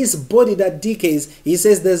in this body that decays, he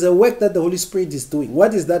says there's a work that the Holy Spirit is doing.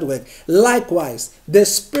 What is that work? Likewise, the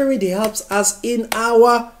Spirit helps us in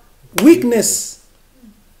our weakness.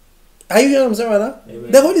 Are you hearing what I'm saying right now?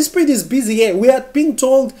 Amen. The Holy Spirit is busy here. We are being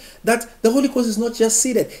told that the Holy Ghost is not just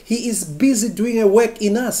seated. He is busy doing a work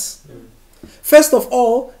in us. First of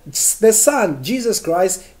all, the Son, Jesus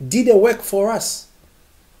Christ, did a work for us.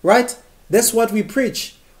 Right? That's what we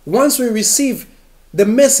preach. Once we receive the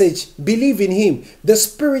message, believe in Him, the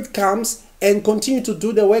Spirit comes and continue to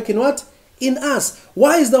do the work in what? In us.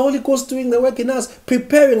 Why is the Holy Ghost doing the work in us?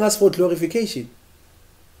 Preparing us for glorification.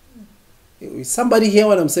 Somebody hear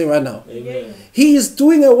what I'm saying right now? Amen. He is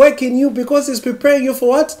doing a work in you because He's preparing you for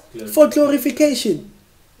what? For glorification.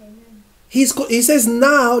 He says,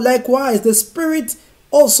 now, likewise, the Spirit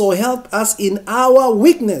also help us in our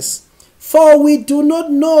weakness. For we do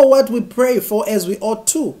not know what we pray for as we ought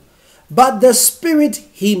to. But the Spirit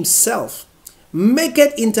Himself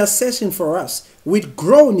maketh intercession for us with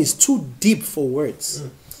groanings too deep for words.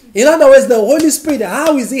 In other words, the Holy Spirit,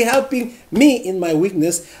 how is He helping me in my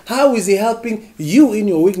weakness? How is He helping you in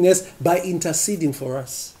your weakness? By interceding for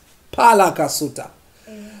us. Palakasuta.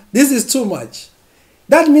 This is too much.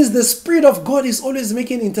 That means the Spirit of God is always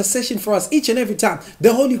making intercession for us each and every time.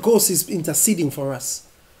 The Holy Ghost is interceding for us.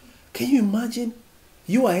 Can you imagine?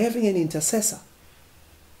 You are having an intercessor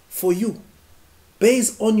for you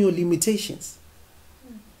based on your limitations,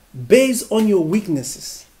 based on your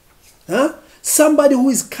weaknesses. Huh? Somebody who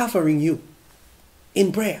is covering you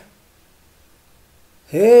in prayer.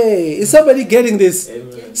 Hey, is somebody getting this?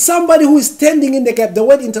 Amen. Somebody who is standing in the gap. The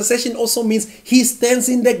word intercession also means he stands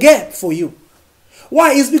in the gap for you.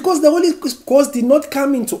 Why? It's because the Holy Ghost did not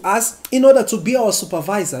come into us in order to be our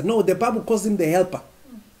supervisor. No, the Bible calls him the helper.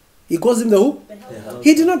 He calls him the who? The helper.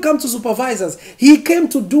 He did not come to supervise us. He came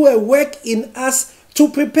to do a work in us to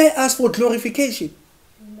prepare us for glorification.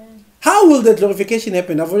 Amen. How will the glorification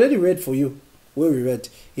happen? I've already read for you where we read.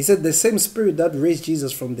 He said the same spirit that raised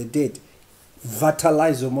Jesus from the dead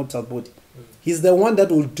vitalize your mortal body. He's the one that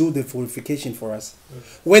will do the glorification for us.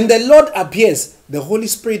 When the Lord appears, the Holy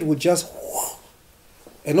Spirit will just,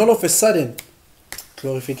 and all of a sudden,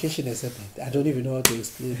 glorification has happened. I don't even know how to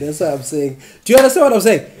explain. That's what I'm saying. Do you understand what I'm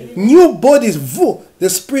saying? New bodies, the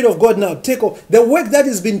Spirit of God now take over. The work that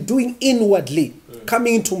has been doing inwardly,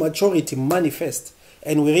 coming into maturity, manifest.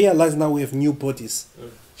 And we realize now we have new bodies.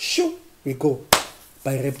 Shoo, we go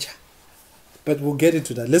by rapture. But we'll get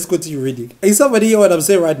into that. Let's continue reading. Is somebody hear what I'm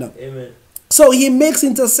saying right now? Amen. So he makes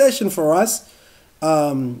intercession for us.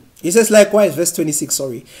 He says, likewise, verse 26,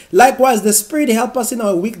 sorry. Likewise, the Spirit help us in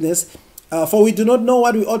our weakness, for we do not know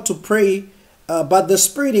what we ought to pray, but the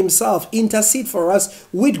Spirit himself intercede for us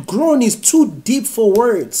with groanings too deep for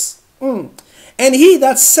words. And he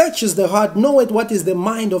that searches the heart knoweth what is the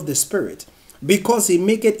mind of the Spirit, because he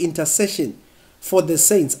maketh intercession for the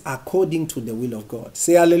saints according to the will of God.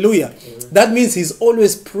 Say hallelujah. That means he's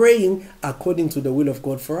always praying according to the will of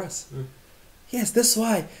God for us. Yes,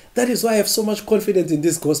 that is why I have so much confidence in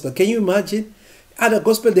this gospel. Can you imagine? Other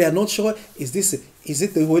gospel, they are not sure, is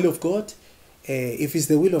it the will of God? If it's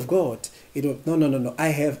the will of God, no. I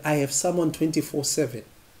have someone 24/7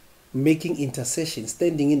 making intercession,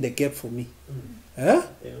 standing in the gap for me. Huh?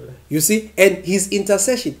 You see, and his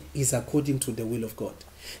intercession is according to the will of God.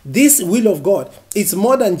 This will of God, it's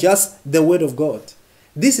more than just the word of God.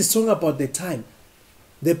 This is talking about the time,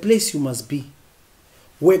 the place you must be,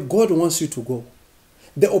 where God wants you to go,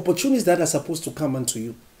 the opportunities that are supposed to come unto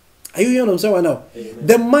you. Are you hearing what I'm saying right now? Amen.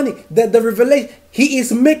 The money, the revelation, he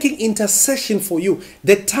is making intercession for you,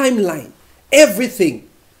 the timeline, everything.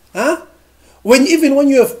 Huh? Even when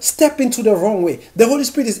you have stepped into the wrong way, the Holy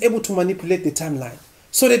Spirit is able to manipulate the timeline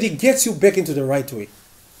so that it gets you back into the right way.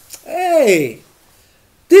 Hey!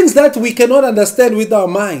 Things that we cannot understand with our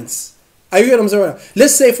minds. Are you hearing what I'm saying right now?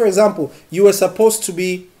 Let's say, for example, you were supposed to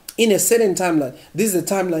be in a certain timeline. This is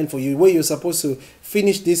the timeline for you where you're supposed to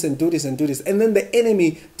finish this and do this and do this. And then the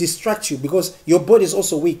enemy distracts you because your body is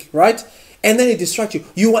also weak, right? And then it distracts you.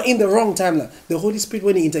 You are in the wrong timeline. The Holy Spirit,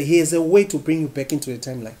 when he enters, he has a way to bring you back into the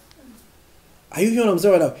timeline. Are you hearing what I'm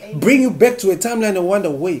saying right now? Amen. Bring you back to a timeline and wonder,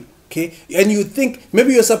 wait, okay? And you think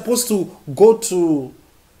maybe you're supposed to go to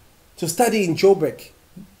study in Joburg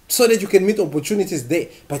so that you can meet opportunities there,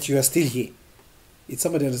 but you are still here. It's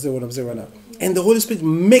somebody understand what I'm saying right now? And the Holy Spirit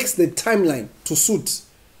makes the timeline to suit.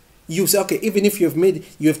 You say, okay, even if you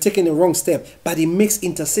have taken a wrong step, but he makes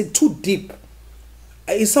intercede too deep.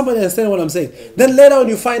 Is somebody understand what I'm saying? Then later on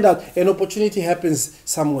you find out an opportunity happens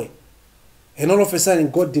somewhere. And all of a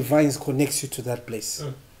sudden God divines connects you to that place.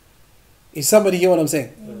 Is somebody hear what I'm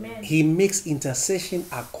saying? Amen. He makes intercession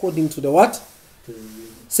according to the what?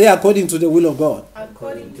 Say according to the will of God.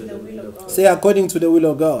 According to the will of God. Say according to the will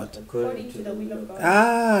of God. According to the will of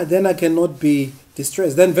God. Then I cannot be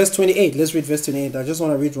distressed. Then verse 28. Let's read verse 28. I just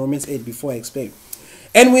want to read Romans 8 before I explain.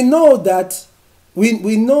 And we know that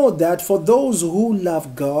we know that for those who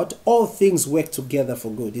love God, all things work together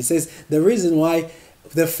for good. It says the reason why,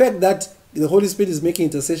 the fact that the Holy Spirit is making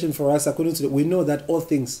intercession for us according to we know that all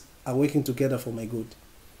things are working together for my good.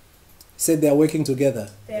 Said they are working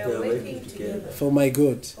together. They are working together for my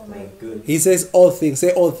good. for my good. He says all things.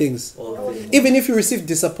 Say all things. All things. Even if you receive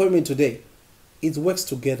disappointment today, it works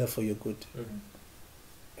together for your good.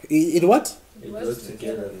 It what? It works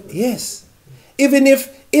together. Yes. Even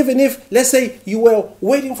if let's say you were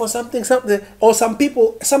waiting for something, or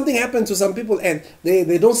something happened to some people and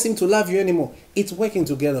they don't seem to love you anymore, it's working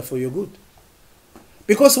together for your good.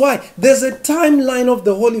 Because why? There's a timeline of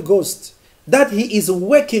the Holy Ghost that he is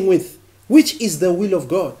working with, which is the will of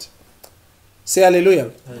God. Say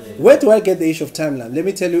hallelujah. Hallelujah. Where do I get the issue of timeline? Let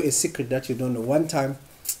me tell you a secret that you don't know. One time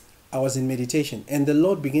I was in meditation and the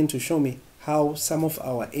Lord began to show me how some of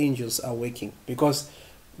our angels are working, because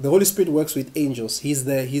the Holy Spirit works with angels. He's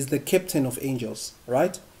the captain of angels,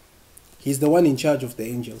 right? He's the one in charge of the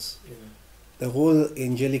angels. Amen. The whole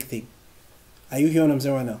angelic thing. Are you hearing what I'm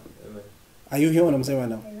saying right now? Amen. Are you hearing what I'm saying right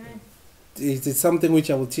now? Amen. It's something which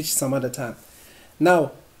I will teach some other time.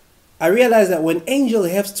 Now, I realize that when angels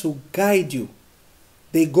have to guide you,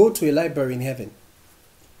 they go to a library in heaven.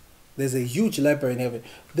 There's a huge library in heaven.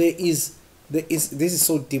 This is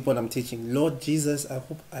so deep what I'm teaching. Lord Jesus, I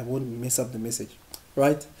hope I won't mess up the message.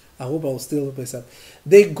 Right? I hope I'll still mess up.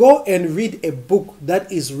 They go and read a book that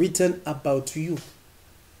is written about you.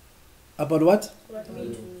 About what?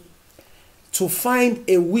 To find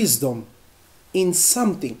a wisdom in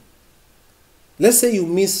something. Let's say you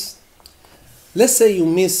miss let's say you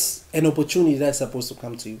miss an opportunity that's supposed to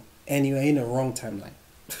come to you, and you are in a wrong timeline.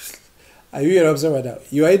 Are you observing that?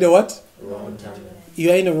 You are in the what? Wrong time.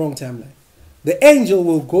 You are in the wrong timeline. The angel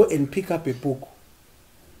will go and pick up a book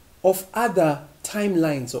of other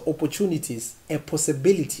timelines or opportunities and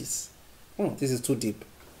possibilities. This is too deep.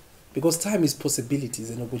 Because time is possibilities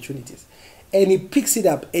and opportunities. And he picks it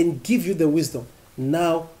up and gives you the wisdom.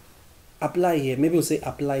 Now, apply here. Maybe we'll say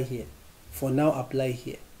apply here. For now, apply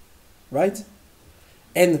here. Right?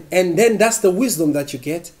 And then that's the wisdom that you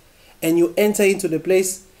get. And you enter into the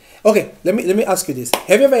place. Okay, let me ask you this.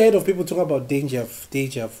 Have you ever heard of people talking about deja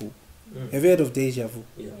vu? Have you heard of deja vu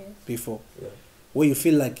before? Yeah. Where you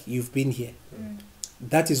feel like you've been here.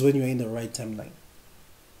 That is when you're in the right timeline.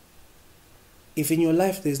 If in your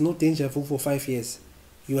life there's no deja vu for 5 years,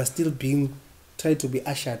 you are still being tried to be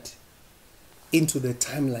ushered into the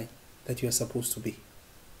timeline that you are supposed to be.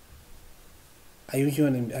 Are you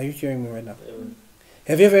hearing me right now?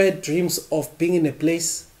 Have you ever had dreams of being in a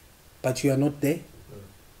place but you are not there?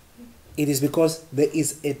 It is because there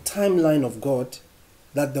is a timeline of God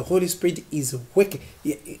that the Holy Spirit is working.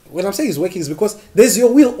 When I'm saying is working, is because there's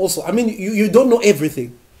your will also. I mean, you don't know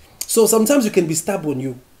everything. So sometimes you can be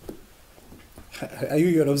stubborn. Are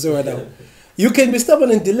you observing right now? You can be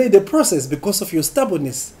stubborn and delay the process because of your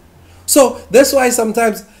stubbornness. So that's why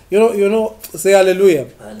sometimes, say hallelujah.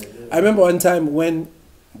 Hallelujah. I remember one time when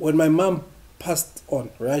my mom passed on,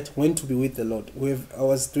 right, went to be with the Lord. I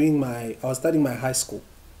was studying my high school.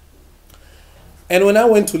 And when I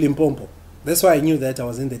went to Limpopo, that's why I knew that I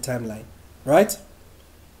was in the timeline, right?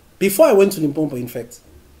 Before I went to Limpopo, in fact,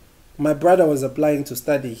 my brother was applying to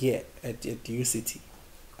study here at UCT.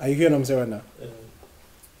 Are you hearing what I'm saying right now?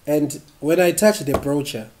 And when I touched the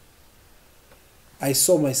brochure, I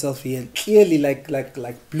saw myself here clearly like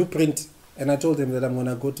blueprint. And I told them that I'm going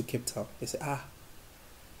to go to Cape Town. They said, I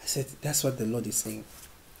said, that's what the Lord is saying.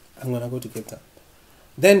 I'm going to go to Cape Town.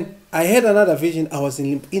 Then I had another vision. I was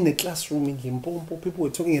in a classroom in Limpopo. People were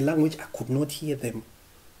talking a language. I could not hear them.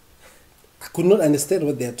 I could not understand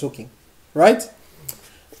what they are talking. Right?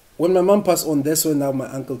 When my mom passed on, that's when now my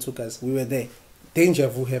uncle took us. We were there. Deja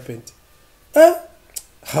vu happened.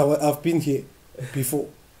 I've been here before.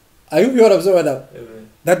 Are you what I'm saying right now?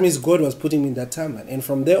 That means God was putting me in that timeline. And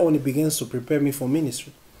from there on, He begins to prepare me for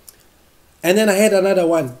ministry. And then I had another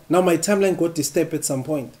one. Now my timeline got disturbed at some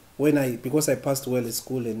point. Because I passed well at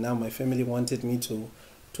school and now my family wanted me to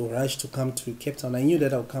rush to come to Cape Town. I knew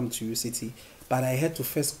that I'll come to UCT, but I had to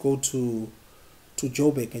first go to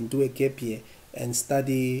Joburg and do a gap year and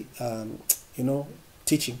study,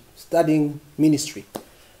 teaching, studying ministry,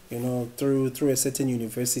 through a certain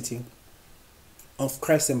university of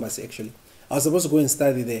Christ Embassy, actually. I was supposed to go and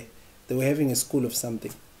study there. They were having a school of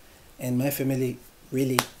something. And my family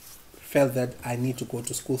really felt that I need to go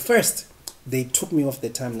to school first. They took me off the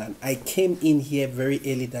timeline. I came in here very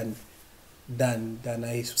early than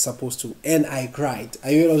I was supposed to. And I cried.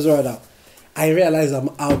 I realized now. I realized I'm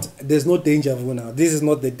out. There's no deja vu now. This is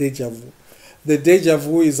not the deja vu. The deja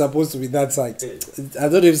vu is supposed to be that side. I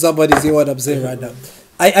don't know if somebody's hearing what I'm saying right now.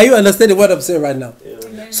 Are you understanding what I'm saying right now?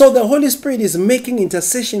 Yeah. So the Holy Spirit is making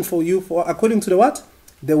intercession for you according to the what?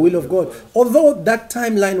 The will of God. Although that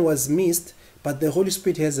timeline was missed, but the Holy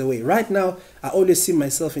Spirit has a way. Right now, I always see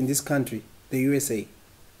myself in this country, the USA.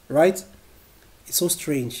 Right? It's so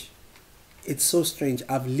strange. It's so strange.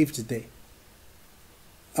 I've lived there.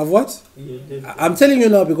 I've what? I'm telling you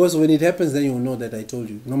now because when it happens, then you'll know that I told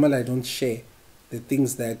you. Normally, I don't share the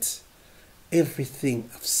things that... Everything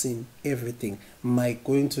I've seen, everything. My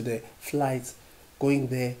going to the flights, going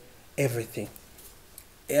there, everything.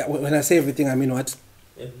 When I say everything, I mean what?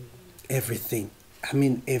 Everything. I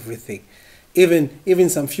mean everything. Even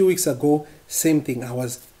some few weeks ago, same thing. I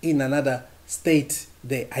was in another state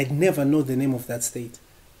there. I never know the name of that state.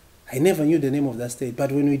 I never knew the name of that state.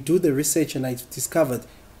 But when we do the research and I discovered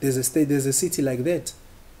there's a city like that.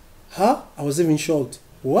 Huh? I was even shocked.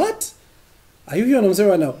 What? Are you hearing what I'm saying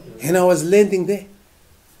right now? And I was landing there.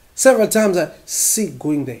 Several times I see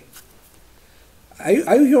going there. Are you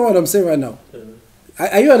hearing what I'm saying right now?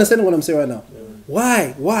 Are you understanding what I'm saying right now?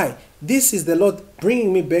 Why? This is the Lord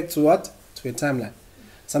bringing me back to what? To a timeline.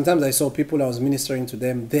 Sometimes I saw people, I was ministering to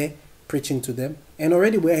them there, preaching to them. And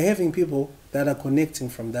already we're having people that are connecting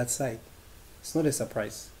from that side. It's not a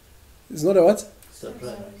surprise. It's not a what?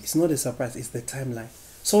 Surprise. It's not a surprise. It's the timeline.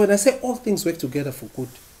 So when I say all things work together for good,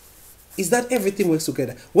 is that everything works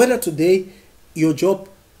together. Whether today your job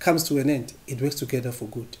comes to an end, it works together for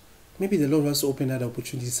good. Maybe the Lord wants to open that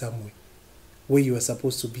opportunity somewhere where you are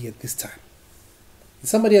supposed to be at this time. Does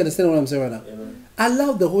somebody understand what I'm saying right now? Amen.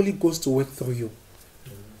 Allow the Holy Ghost to work through you.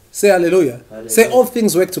 Say hallelujah. Hallelujah. Say all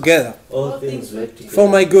things work together All things work together for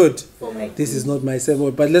my good. for my This good. is not my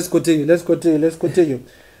sermon, but let's continue. Let's continue.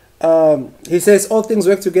 He says all things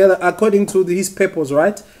work together according to his purpose,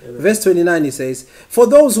 right? Amen. Verse 29 he says, for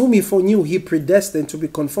those whom he foreknew, he predestined to be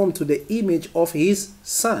conformed to the image of his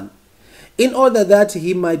son, in order that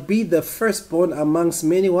he might be the firstborn amongst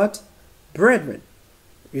many what? Brethren.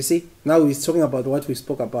 You see, now he's talking about what we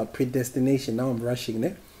spoke about, predestination. Now I'm rushing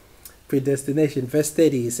there. Predestination. Verse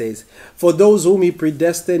 30 he says, for those whom he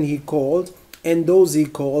predestined, he called, and those he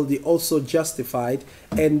called, he also justified,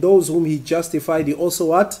 and those whom he justified, he also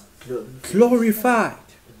what? Glorified.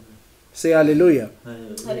 Say hallelujah.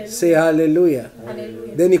 Hallelujah. Say hallelujah.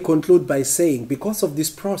 Hallelujah. Then he concludes by saying, because of this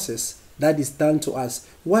process that is done to us,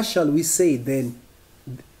 what shall we say then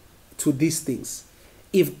to these things?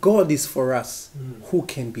 If God is for us, who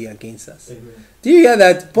can be against us? Amen. Do you hear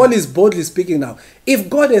that? Paul is boldly speaking now. If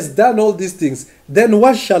God has done all these things, then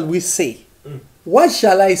what shall we say? What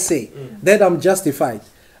shall I say? That I'm justified,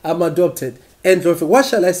 I'm adopted, and glorified. What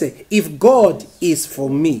shall I say? If God is for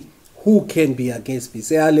me, who can be against me?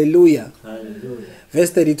 Say hallelujah. Hallelujah. Verse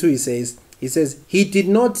 32 he says,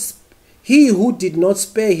 he who did not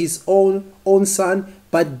spare his own son,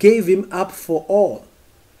 but gave him up for all,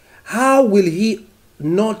 how will he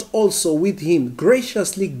not also with him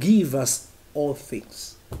graciously give us all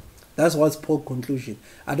things? That's what's Paul's conclusion.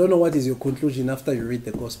 I don't know what is your conclusion after you read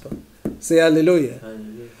the gospel. Say hallelujah.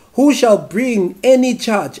 Hallelujah. Who shall bring any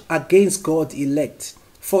charge against God's elect?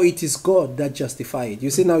 For it is God that justifies.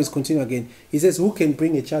 You see, now he's continuing again. He says, who can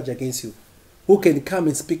bring a charge against you? Who can come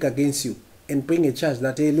and speak against you and bring a charge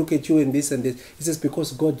that, hey, look at you and this and this? He says,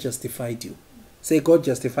 because God justified you. Say, God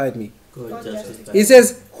justified me. God justified. He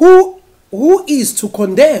says, who is to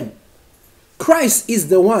condemn? Christ is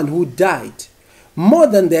the one who died. More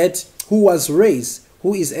than that, who was raised,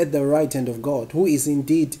 who is at the right hand of God, who is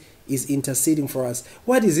indeed is interceding for us.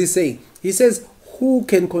 What is he saying? He says, who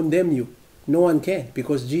can condemn you? No one can,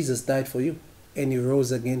 because Jesus died for you and he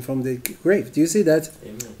rose again from the grave. Do you see that?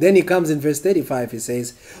 Amen. Then he comes in verse 35. He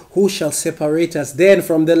says, who shall separate us then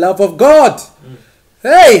from the love of God?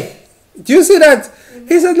 Hey, do you see that?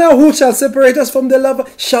 He said, now who shall separate us from the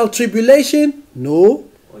love? Shall tribulation? No.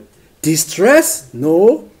 Distress?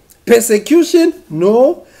 No. Persecution?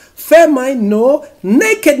 No. Famine? No.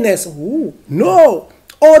 Nakedness? Ooh, no.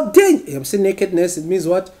 Or danger. I'm saying nakedness, it means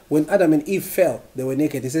what? When Adam and Eve fell, they were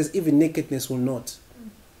naked. He says, even nakedness will not.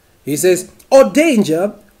 He says, or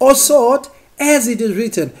danger, or sword, as it is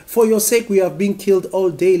written, for your sake we have been killed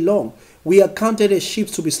all day long. We are counted as sheep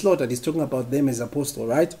to be slaughtered. He's talking about them as apostles,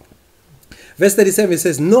 right? Verse 37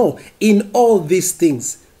 says, no, in all these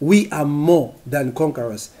things we are more than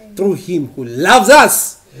conquerors through him who loves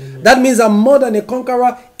us. Amen. That means I'm more than a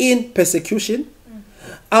conqueror in persecution.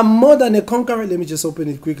 I'm more than a conqueror. Let me just open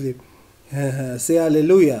it quickly. Say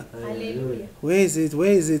hallelujah. Hallelujah. Where is it?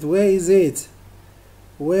 Where is it? Where is it?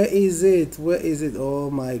 Where is it? Where is it? Oh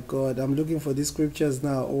my God. I'm looking for these scriptures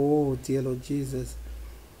now. Oh dear Lord Jesus.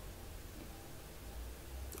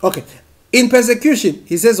 Okay. In persecution,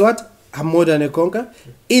 he says what? I'm more than a conqueror.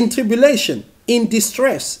 In tribulation, in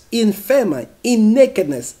distress, in famine, in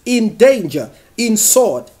nakedness, in danger, in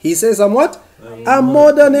sword. He says I'm what? I'm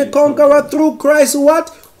more than a conqueror through Christ what?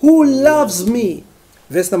 Who loves me.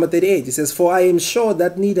 Verse number 38, it says, for I am sure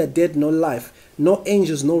that neither death nor life, no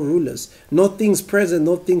angels, no rulers, no things present,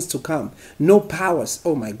 no things to come, no powers,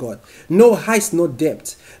 oh my God, no height, no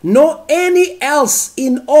depth, no any else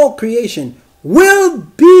in all creation will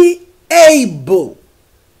be able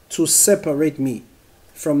to separate me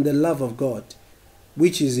from the love of God,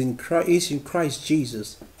 which is in Christ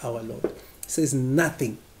Jesus our Lord. It says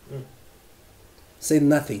nothing. Say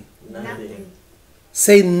nothing. Nothing.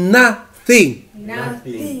 Say nothing.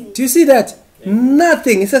 Nothing. Do you see that?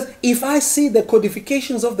 Nothing. It says, if I see the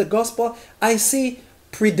codifications of the gospel, I see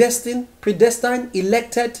predestined,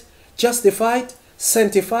 elected, justified,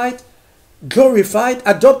 sanctified, glorified,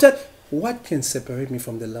 adopted. What can separate me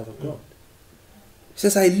from the love of God? He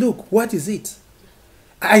says, I look, what is it?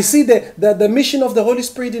 I see the mission of the Holy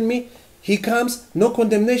Spirit in me. He comes, no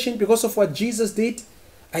condemnation because of what Jesus did.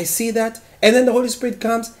 I see that. And then the Holy Spirit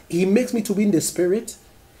comes. He makes me to be in the Spirit.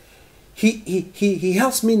 He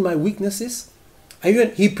helps me in my weaknesses.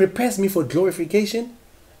 He prepares me for glorification.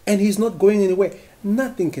 And he's not going anywhere.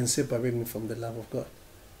 Nothing can separate me from the love of God.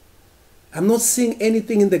 I'm not seeing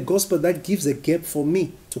anything in the gospel that gives a gap for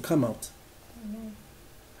me to come out. Amen.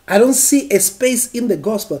 I don't see a space in the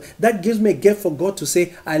gospel that gives me a gap for God to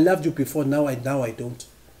say, I loved you before, now I don't.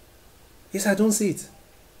 Yes, I don't see it.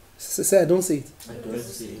 Say, I don't see it. I don't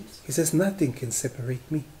see it. He says, nothing can separate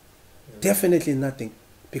me. Yeah. Definitely nothing.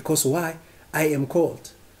 Because why? I am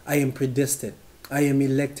called. I am predestined. I am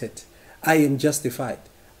elected. I am justified.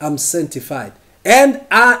 I'm sanctified. And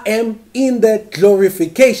I am in the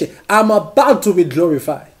glorification. I'm about to be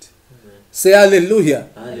glorified. Say hallelujah.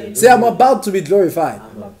 Hallelujah. Say, I'm about to be glorified.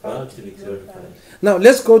 I'm about to be glorified. Now,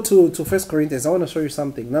 let's go to 1 Corinthians. I want to show you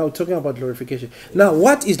something. Now, talking about glorification. Now,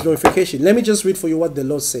 what is glorification? Let me just read for you what the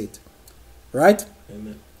Lord said. Right?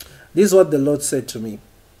 Amen. This is what the Lord said to me.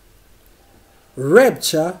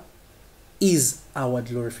 Rapture is our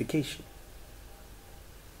glorification.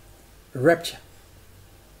 Rapture.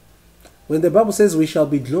 When the Bible says we shall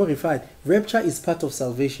be glorified, rapture is part of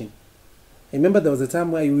salvation. Remember, there was a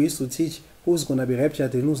time where we used to teach who's going to be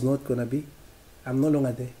raptured and who's not going to be. I'm no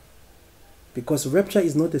longer there. Because rapture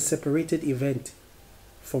is not a separated event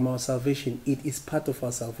from our salvation. It is part of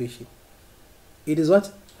our salvation. It is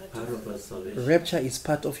what? Part of our salvation. Rapture is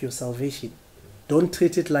part of your salvation. Don't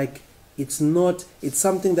treat it like it's not, it's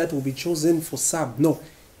something that will be chosen for some. No,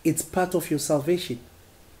 it's part of your salvation.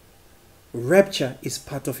 Rapture is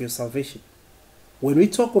part of your salvation. When we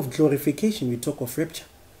talk of glorification, we talk of rapture.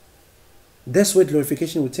 That's where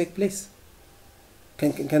glorification will take place.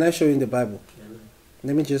 Can I show you in the Bible? Amen.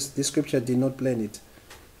 Let me just, this scripture did not blend it.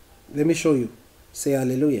 Let me show you. Say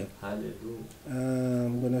hallelujah. Hallelujah.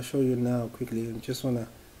 I'm gonna show you now quickly. I just wanna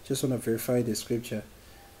verify the scripture.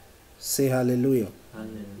 Say hallelujah.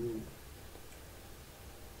 Hallelujah.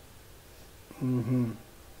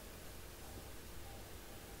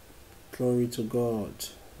 Glory to God.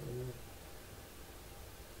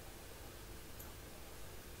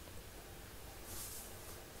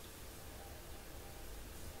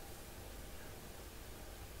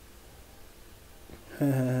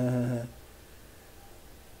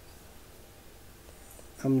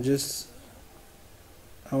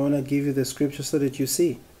 I want to give you the scripture so that you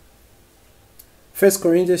see. 1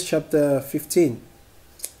 Corinthians chapter 15.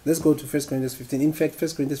 Let's go to 1 Corinthians 15. In fact,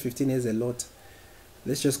 1 Corinthians 15 has a lot.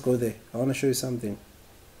 Let's just go there. I want to show you something.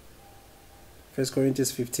 1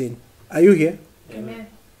 Corinthians 15. Are you here? Amen.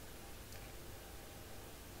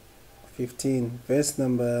 15, verse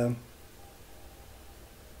number...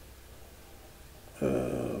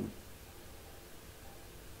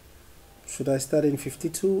 should I start in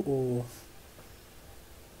 52 or...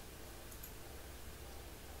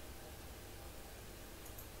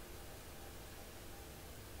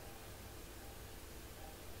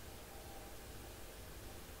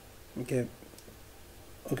 Okay.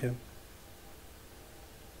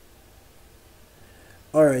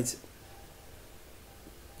 All right,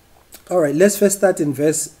 let's first start in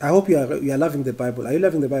verse. I hope you are loving the Bible. Are you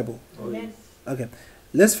loving the Bible? Oh, yes. Okay,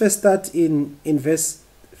 let's first start in verse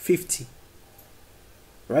 50.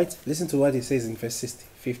 Right, listen to what he says in verse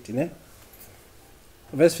 50. Ne?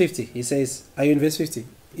 Verse 50, he says, are you in verse 50?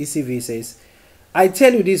 ECV says, I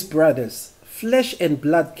tell you this, brothers, flesh and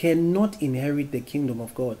blood cannot inherit the kingdom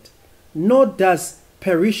of God, nor does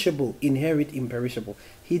perishable inherit imperishable.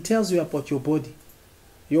 He tells you about your body.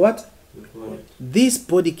 Your what? Your body. This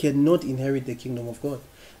body cannot inherit the kingdom of God.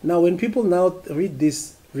 Now, when people now read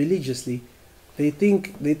this religiously, they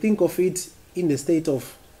think of it in the state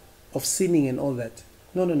of sinning and all that.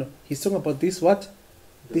 No. He's talking about this what?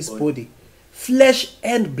 This body. Flesh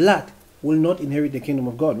and blood will not inherit the kingdom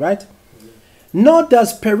of God, right? Mm-hmm. Nor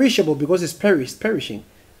does perishable, because it's perishing,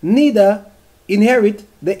 neither inherit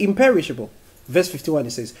the imperishable. Verse 51,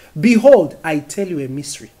 it says, behold, I tell you a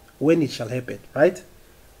mystery, when it shall happen, right?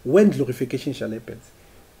 When glorification shall happen.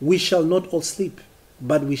 We shall not all sleep,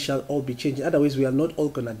 but we shall all be changed. Otherwise, we are not all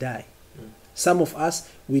going to die. Mm. Some of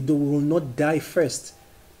us, we will not die first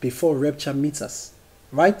before rapture meets us,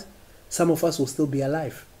 right? Some of us will still be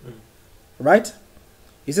alive, right?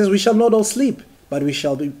 He says, we shall not all sleep, but we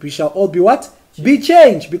shall all be what? Be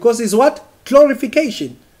changed, because it's what?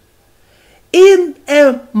 Glorification. In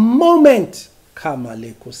a moment.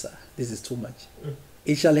 This is too much.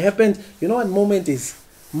 It shall happen. You know what moment is?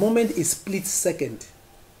 Moment is split second.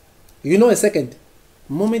 You know a second?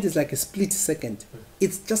 Moment is like a split second.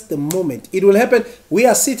 It's just a moment. It will happen. We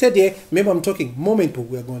are seated here. Maybe I'm talking. Moment, but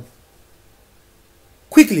we are gone.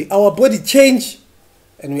 Quickly, our body change,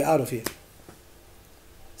 and we're out of here.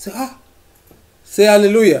 Say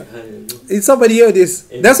hallelujah. Hallelujah. Did somebody hear this?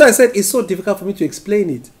 Amen. That's why I said it's so difficult for me to explain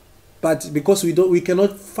it. But because we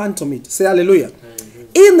cannot phantom it. Say hallelujah. Hallelujah.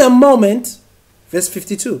 In a moment, verse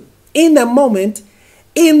 52. In a moment,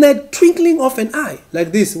 in a twinkling of an eye,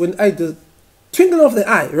 like this, when the twinkling of the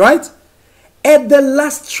eye, right? At the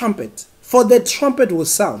last trumpet, for the trumpet will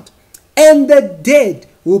sound, and the dead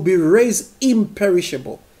will be raised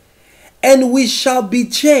imperishable, and we shall be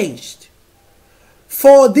changed.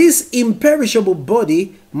 For this imperishable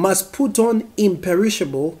body must put on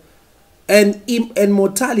imperishable, And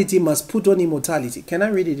mortality must put on immortality. Can I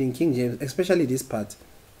read it in King James, especially this part?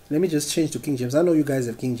 Let me just change to King James. I know you guys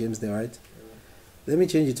have King James there, right? Let me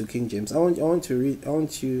change it to King James. I want to read. I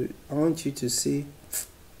want you to see.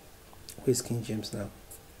 Where's King James now?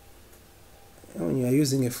 When you are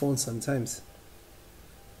using a phone sometimes.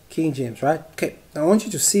 King James, right? Okay. I want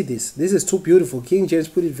you to see this. This is too beautiful. King James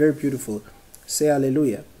put it very beautiful. Say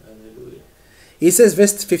hallelujah. Hallelujah. He says,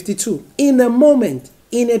 verse 52. In a moment,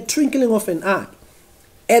 in a twinkling of an eye,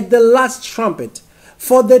 at the last trumpet,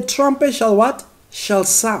 for the trumpet shall what? Shall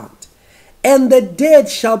sound, and the dead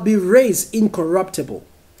shall be raised incorruptible,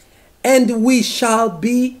 and we shall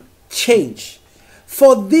be changed.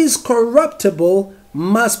 For this corruptible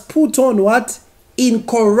must put on what?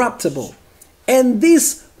 Incorruptible. And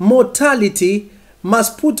this mortality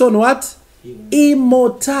must put on what?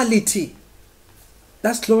 Immortality.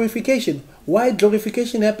 That's glorification. Why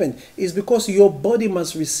glorification happened is because your body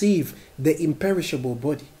must receive the imperishable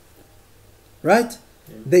body. Right?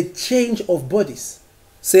 Yeah. The change of bodies.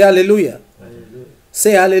 Say hallelujah. Hallelujah.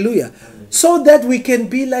 Say hallelujah. So that we can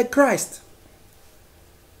be like Christ.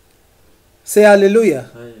 Say hallelujah.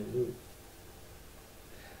 Hallelujah.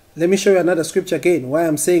 Let me show you another scripture again. Why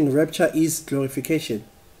I'm saying rapture is glorification.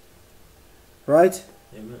 Right?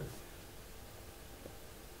 Amen.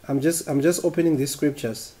 I'm just opening these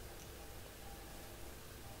scriptures.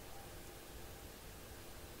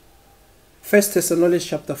 1 Thessalonians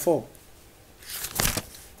chapter 4.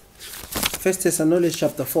 1 Thessalonians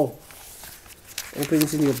chapter 4. Open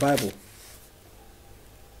it in your Bible.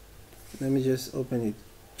 Let me just open it.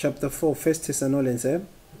 Chapter 4, 1 Thessalonians.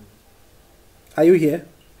 Are you here?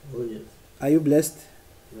 Oh yes. Are you blessed?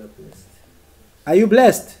 We are blessed. Are you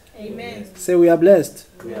blessed? Amen. Say we are blessed.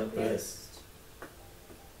 We are blessed.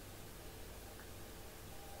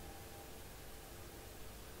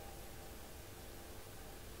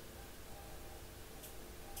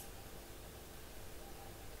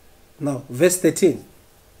 Now, verse 13.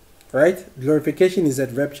 Right? Glorification is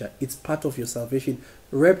at rapture. It's part of your salvation.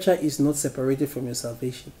 Rapture is not separated from your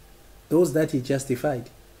salvation. Those that he justified,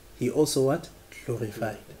 he also what?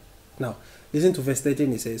 Glorified. Now, listen to verse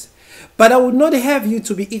 13. It says, but I would not have you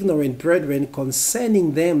to be ignorant, brethren,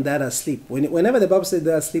 concerning them that are asleep. Whenever the Bible says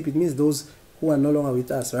they are asleep, it means those who are no longer with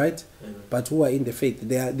us, right? Amen. But who are in the faith.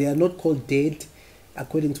 They are not called dead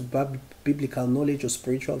according to biblical knowledge or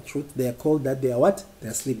spiritual truth. They are called that they are what? They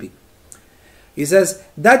are sleeping. He says,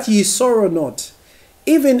 that ye sorrow not,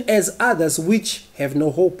 even as others which have no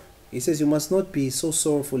hope. He says, you must not be so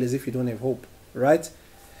sorrowful as if you don't have hope. Right?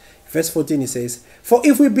 Verse 14, he says, for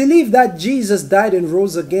if we believe that Jesus died and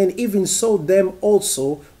rose again, even so them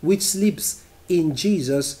also which sleeps in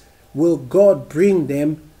Jesus will God bring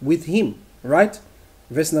them with him. Right?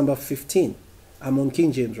 Verse number 15. I'm on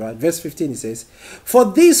King James, right? Verse 15, he says, for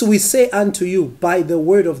this we say unto you by the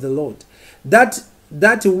word of the Lord, that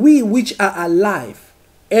we which are alive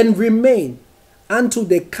and remain unto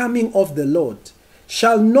the coming of the Lord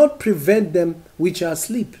shall not prevent them which are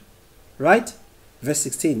asleep. Right? Verse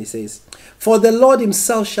 16, he says, for the Lord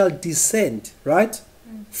himself shall descend, right,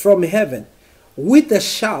 from heaven with a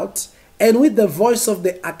shout and with the voice of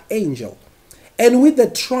the archangel and with the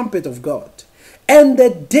trumpet of God, and the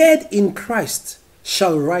dead in Christ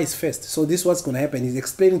shall rise first. So this is what's going to happen. He's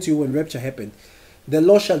explaining to you when rapture happened. The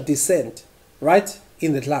Lord shall descend, right,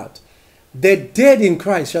 in the cloud. The dead in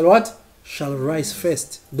Christ shall what? Shall rise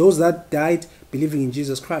first. Those that died believing in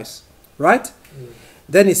Jesus Christ. Right?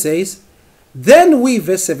 Then he says, then we,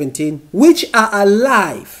 verse 17, which are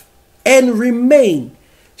alive and remain,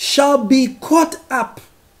 shall be caught up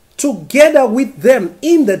together with them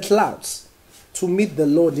in the clouds to meet the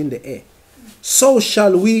Lord in the air. So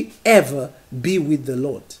shall we ever be with the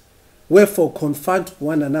Lord. Wherefore confront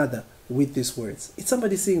one another with these words. Is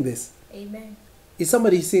somebody seeing this? Amen. Is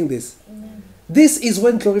somebody seeing this? Amen. This is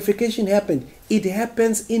when glorification happened. It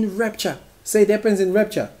happens in rapture. Say it happens in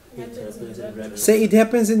rapture. It happens in rapture. Say it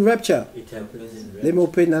happens in rapture. It happens in rapture. Let me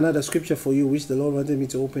open another scripture for you, which the Lord wanted me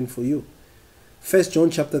to open for you. 1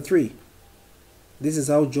 John chapter 3. This is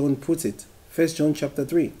how John puts it. 1 John chapter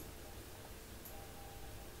 3.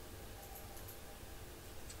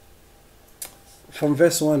 From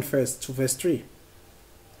verse 1 first to verse 3.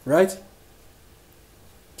 Right?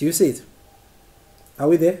 Do you see it? Are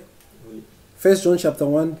we there? We- 1 John chapter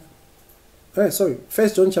 1. 1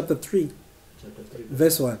 John chapter 3. Chapter 3.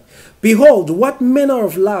 Verse 1. Behold, what manner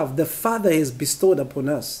of love the Father has bestowed upon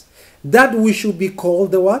us, that we should be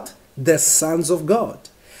called the what? The sons of God.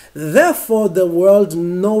 Therefore the world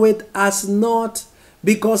knoweth us not,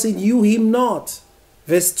 because it knew him not.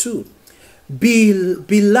 Verse 2.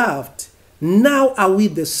 Beloved, now are we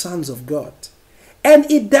the sons of God, And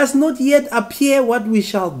it does not yet appear what we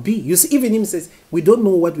shall be. You see, even him says, we don't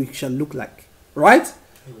know what we shall look like. Right?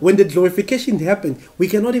 When the glorification happened, we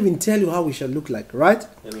cannot even tell you how we shall look like. Right?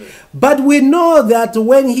 Amen. But we know that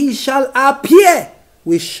when he shall appear,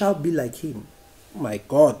 we shall be like him. Oh my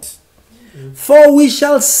God. For we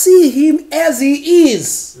shall see him as he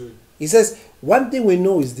is. He says, one thing we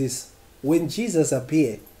know is this. When Jesus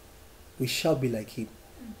appears, we shall be like him.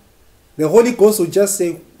 The Holy Ghost will just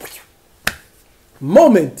say,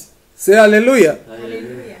 moment. Say hallelujah.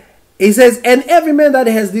 Hallelujah. He says, and every man that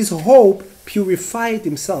has this hope purified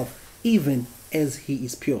himself, even as he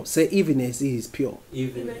is pure. Say, even as he is pure.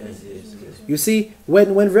 Even as it is. You see,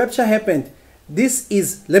 when rapture happened, this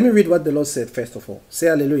is, let me read what the Lord said first of all. Say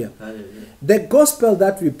hallelujah. Hallelujah. The gospel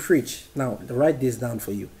that we preach, now write this down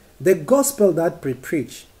for you. The gospel that we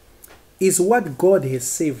preach is what God has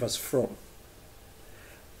saved us from.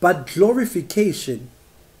 But glorification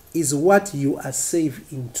is what you are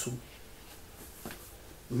saved into.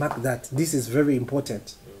 Mark that. This is very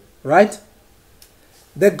important. Right?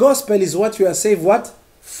 The gospel is what you are saved what?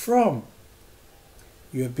 From.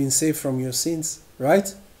 You have been saved from your sins.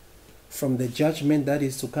 Right? From the judgment that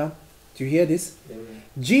is to come. Do you hear this? Amen.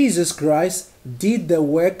 Jesus Christ did the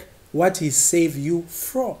work what he saved you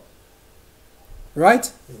from.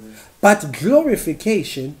 Right? Amen. But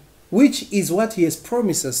glorification, which is what he has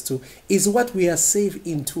promised us to, is what we are saved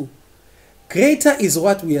into. Greater is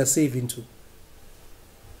what we are saved into.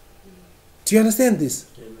 Do you understand this?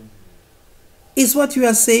 Amen. It's what you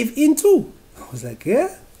are saved into. I was like,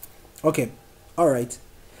 yeah? Okay. All right.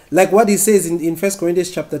 Like what he says in 1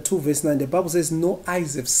 Corinthians chapter 2 verse 9, the Bible says, no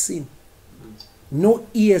eyes have seen, no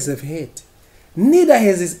ears have heard, neither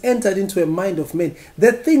has it entered into a mind of men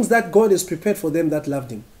the things that God has prepared for them that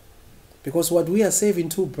loved him. Because what we are saved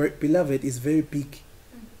into, beloved, is very big.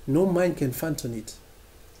 No mind can fathom it.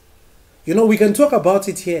 You know, we can talk about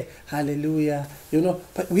it here, hallelujah, you know,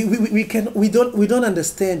 but we don't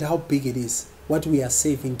understand how big it is, what we are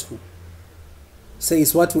saved into. Say,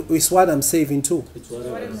 it's what I'm saved into. It's what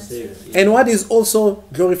I'm saved. And what is also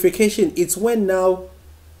glorification? It's when now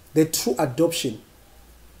the true adoption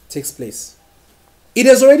takes place. It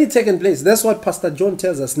has already taken place. That's what Pastor John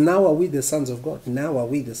tells us. Now are we the sons of God. Now are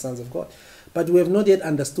we the sons of God. But we have not yet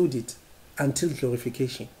understood it until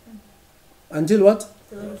glorification. Until what?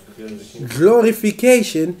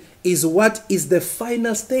 Glorification is what is the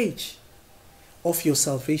final stage of your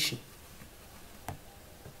salvation.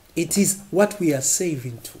 It is what we are saved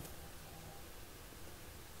into.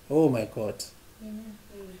 Oh my God.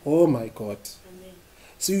 Oh my God.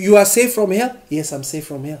 So you are saved from hell? Yes, I'm saved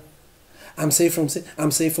from hell. I'm saved from sin.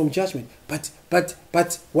 I'm saved from judgment.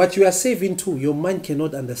 But what you are saved into, your mind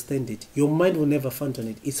cannot understand it. Your mind will never fathom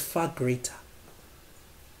it. It's far greater.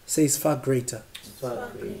 Say it's far greater. It's far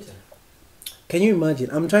greater. Can you imagine?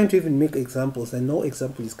 I'm trying to even make examples and no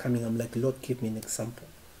example is coming. I'm like, Lord, give me an example.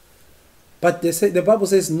 But they say, the Bible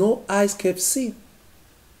says, no eyes have seen,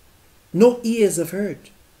 no ears have heard.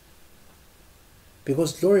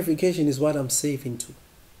 Because glorification is what I'm saved into.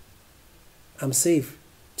 I'm saved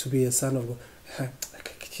to be a son of God.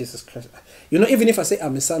 Jesus Christ. You know, even if I say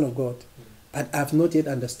I'm a son of God, but I've not yet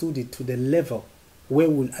understood it to the level where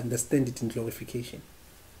we'll understand it in glorification.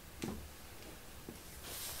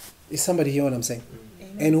 Is somebody hear what I'm saying?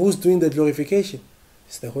 Amen. And who's doing the glorification?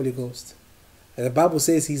 It's the Holy Ghost. And the Bible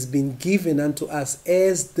says he's been given unto us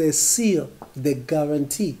as the seal, the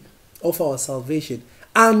guarantee of our salvation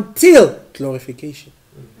until glorification.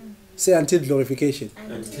 Say until glorification.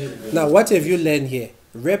 Now, what have you learned here?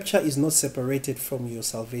 Rapture is not separated from your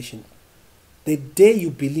salvation. The day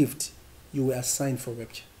you believed, you were assigned for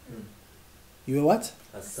rapture. You were what?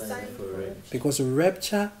 Assigned for rapture. Because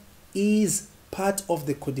rapture is part of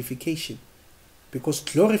the codification. Because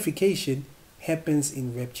glorification happens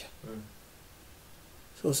in rapture.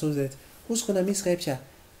 So that, who's going to miss rapture?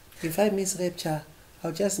 If I miss rapture,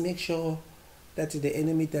 I'll just make sure that the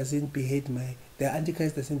enemy doesn't behead the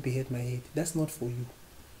Antichrist doesn't behead my head. That's not for you.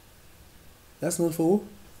 That's not for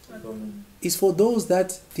who? It's for those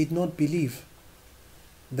that did not believe.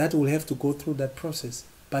 That will have to go through that process.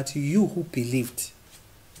 But you who believed.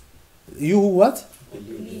 You who what?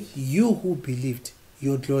 Believe. You who believed.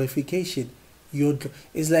 Your glorification.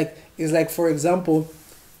 It's like, for example,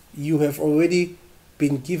 you have already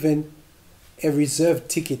been given a reserved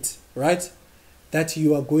ticket, right? That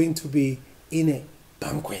you are going to be in a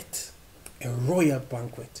banquet, a royal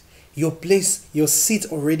banquet. Your place, your seat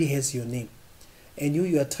already has your name. And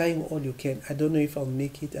you are trying all you can. I don't know if I'll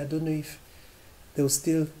make it. I don't know if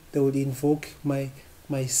they will invoke my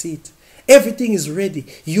seat. Everything is ready.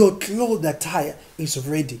 Your clothes attire is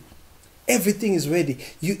ready. Everything is ready.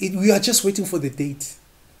 We are just waiting for the date.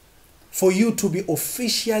 For you to be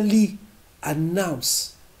officially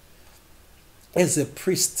announced as a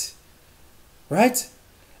priest. Right?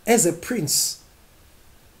 As a prince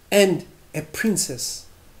and a princess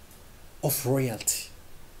of royalty.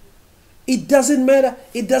 It doesn't matter.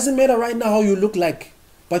 It doesn't matter right now how you look like,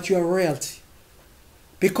 but you are royalty.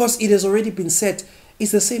 Because it has already been said.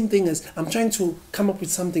 It's the same thing as, I'm trying to come up with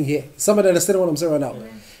something here. Somebody understand what I'm saying right now?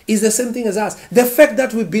 Amen. It's the same thing as us. The fact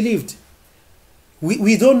that we believed,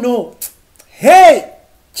 we don't know. Hey,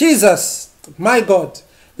 Jesus, my God.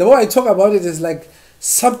 The more I talk about it, it's like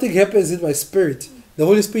something happens in my spirit. The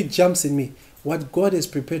Holy Spirit jumps in me. What God has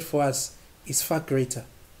prepared for us is far greater.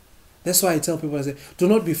 That's why I tell people, I say, do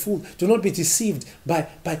not be fooled. Do not be deceived by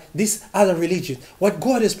this other religion. What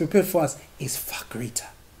God has prepared for us is far greater.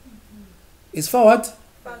 It's far what?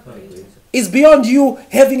 Far greater. It's beyond you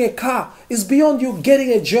having a car. It's beyond you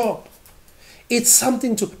getting a job. It's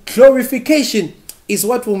something to... Glorification is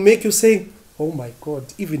what will make you say, oh my God,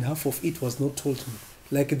 even half of it was not told me.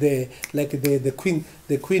 Like the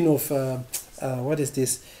queen of what is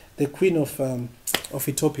this? The queen of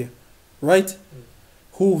Ethiopia, right?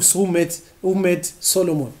 Who made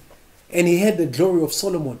Solomon, and he had the glory of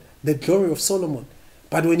Solomon, the glory of Solomon.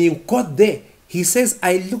 But when he got there, he says,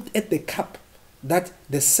 I looked at the cup that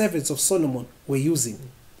the servants of Solomon were using.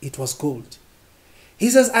 It was gold. He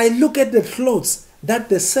says, I look at the clothes that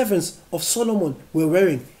the servants of Solomon were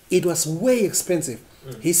wearing. It was way expensive.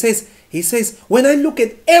 He says, when I look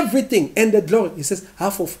at everything and the glory, he says,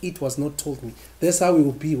 half of it was not told me. That's how it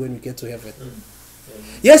will be when we get to heaven.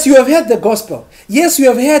 Yes, you have heard the gospel. Yes, you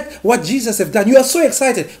have heard what Jesus has done. You are so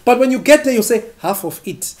excited. But when you get there, you say, half of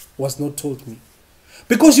it was not told me.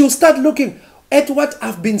 Because you start looking at what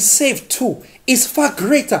I've been saved to is far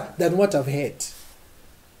greater than what I've heard.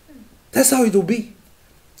 That's how it will be.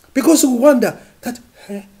 Because you wonder that,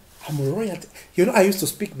 hey, I'm royalty. You know, I used to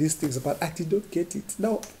speak these things, but I did not get it.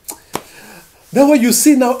 Now when you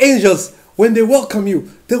see now angels, when they welcome you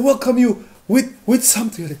with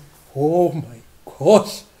something like, oh my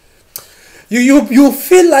gosh. You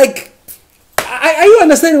feel like, are you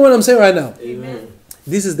understanding what I'm saying right now? Amen.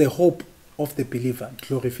 This is the hope of the believer.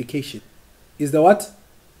 Glorification. Is the what?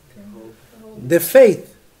 The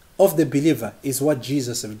faith of the believer is what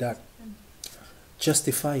Jesus has done.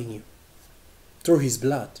 Justifying you through his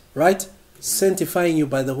blood, right? Sanctifying you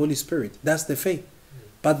by the Holy Spirit. That's the faith.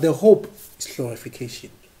 But the hope is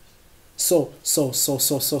glorification. So,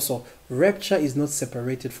 rapture is not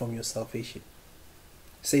separated from your salvation.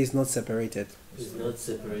 Say it's not separated Is not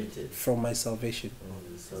separated from my salvation.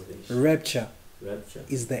 from the salvation. Rapture Rapture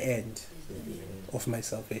is the end is the end of my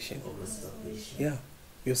salvation. of the salvation. Yeah.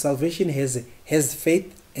 Your salvation has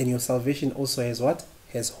faith, and your salvation also has what?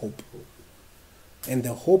 Has hope. And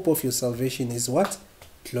the hope of your salvation is what?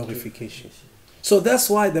 Glorification. So that's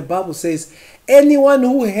why the Bible says, anyone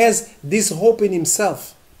who has this hope in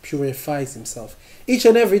himself purifies himself. Each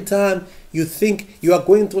and every time you think you are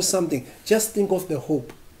going through something, just think of the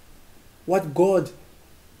hope.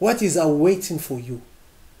 What is awaiting for you?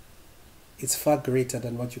 It's far greater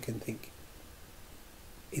than what you can think.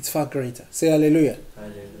 It's far greater. Say hallelujah.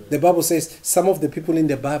 Hallelujah. The Bible says some of the people in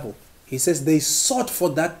the Bible, he says they sought for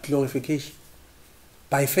that glorification.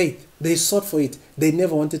 By faith, they sought for it. They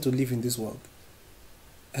never wanted to live in this world.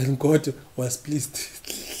 And God was pleased.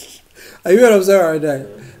 Are you hearing what I'm saying right now?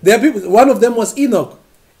 There are people, one of them was Enoch.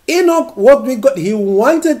 Enoch, what we got, he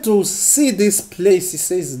wanted to see this place. He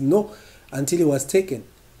says no, until he was taken.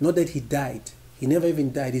 Not that he died. He never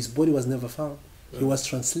even died. His body was never found. He was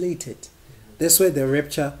translated. That's where the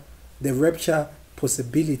rapture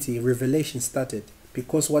possibility, revelation started.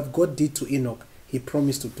 Because what God did to Enoch, he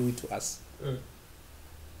promised to do it to us.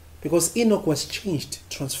 Because Enoch was changed,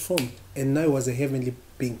 transformed, and now he was a heavenly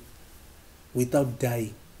being without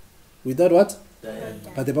dying. Without what? Dying.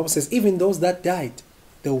 But the Bible says, even those that died,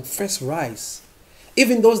 they will first rise.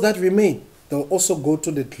 Even those that remain, they will also go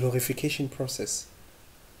to the glorification process.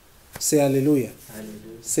 Say hallelujah.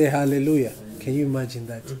 Hallelujah. Say hallelujah. Can you imagine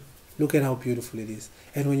that? Look at how beautiful it is.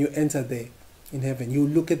 And when you enter there in heaven, you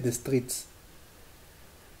look at the streets.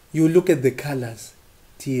 You look at the colors.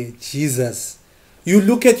 Dear Jesus. You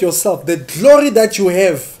look at yourself, the glory that you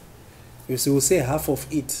have. You will say half of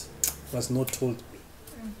it was not told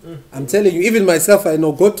me. I'm telling you, even myself, I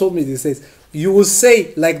know God told me this. Says you will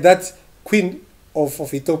say like that queen of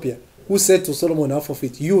Ethiopia who said to Solomon half of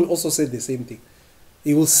it. You will also say the same thing.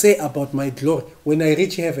 He will say about my glory when I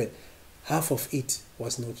reach heaven, half of it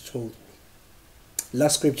was not told me.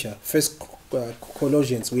 Last scripture, First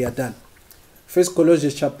Colossians. We are done. First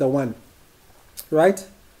Colossians chapter 1, right?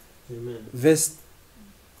 Amen. Verse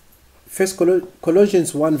First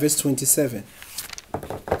Colossians 1 verse 27.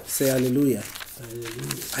 Say hallelujah.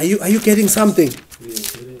 Hallelujah. Are you getting something?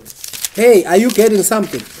 Yes, amen. Hey, are you getting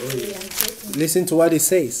something? Oh, yes. Listen to what it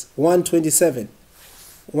says. 127.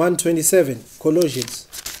 127. Colossians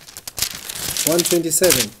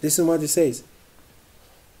 127. Listen what it says.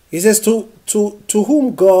 It says, to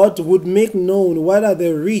whom God would make known what are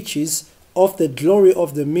the riches of the glory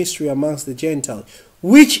of the mystery amongst the Gentiles,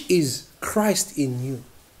 which is Christ in you,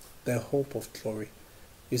 the hope of glory.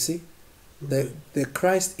 You see? The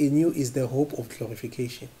Christ in you is the hope of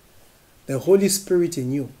glorification. The Holy Spirit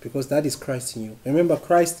in you, because that is Christ in you. Remember,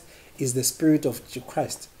 Christ is the Spirit of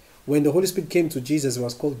Christ. When the Holy Spirit came to Jesus, it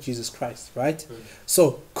was called Jesus Christ, right?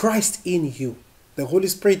 So, Christ in you. The Holy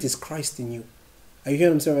Spirit is Christ in you. Are you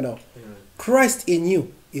hearing what I'm saying right now? Amen. Christ in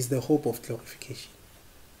you is the hope of glorification.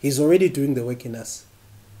 He's already doing the work in us.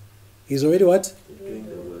 He's already what? Doing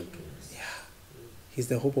the work. He's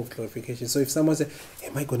the hope of glorification. So if someone says,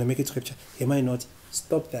 am I going to make it to scripture? Am I not?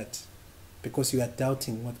 Stop that. Because you are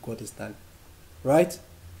doubting what God has done. Right?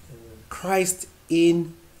 Amen. Christ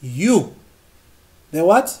in you. The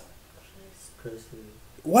what? Christ in you.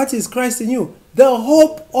 What is Christ in you? The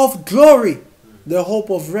hope of glory. The hope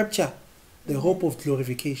of rapture. The hope of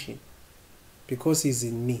glorification. Because he's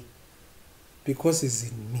in me. Because he's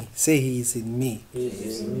in me. Say he is in me. He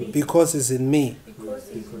is in me. Because he's in me.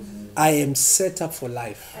 Because I am set up for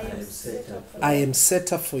life. I am set up. I am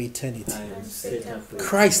set up for eternity. I am set up for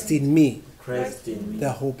Christ in me. Christ in me.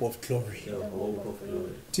 The hope of glory. The hope of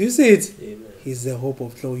glory. Do you see it? Amen. He's the hope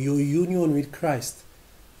of glory. Your union with Christ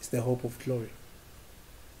is the hope of glory.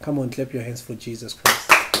 Come on, clap your hands for Jesus Christ.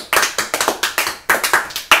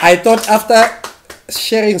 I thought after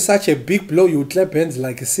sharing such a big blow, you would clap hands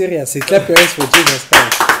like seriously. Clap your hands for Jesus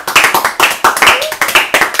Christ.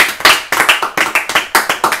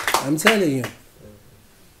 I'm telling you,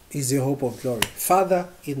 He's the hope of glory. Father,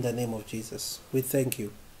 in the name of Jesus, we thank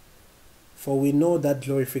you. For we know that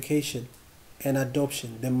glorification and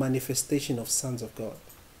adoption, the manifestation of sons of God,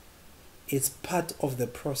 it's part of the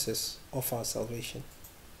process of our salvation.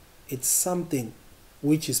 It's something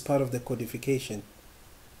which is part of the codification.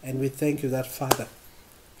 And we thank you that, Father,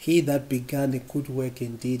 he that began a good work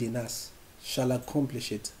indeed in us shall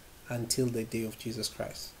accomplish it until the day of Jesus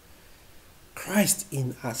Christ. Christ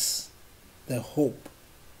in us, the hope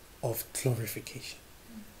of glorification.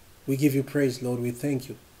 We give you praise, Lord. We thank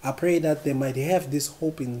you. I pray that they might have this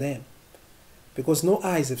hope in them, because no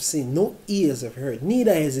eyes have seen, no ears have heard,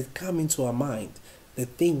 neither has it come into our mind, the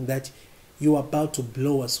thing that you are about to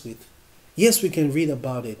blow us with. Yes, we can read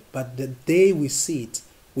about it, but the day we see it,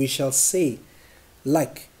 we shall say,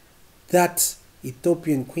 like that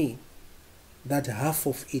Ethiopian queen, that half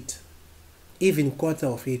of it, even quarter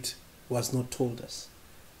of it, was not told us.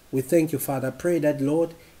 We thank you, Father. I pray that,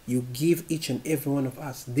 Lord, you give each and every one of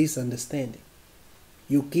us this understanding.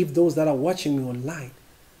 You give those that are watching me online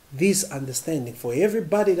this understanding. For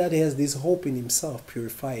everybody that has this hope in himself,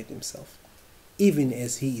 purify it himself, even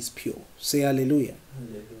as he is pure. Say hallelujah.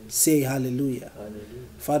 Hallelujah. Say hallelujah. Hallelujah.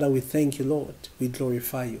 Father, we thank you, Lord. We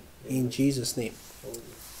glorify you. In Jesus' name.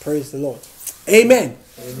 Praise the Lord. Amen.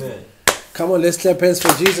 Amen. Come on, let's clap hands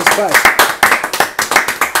for Jesus Christ.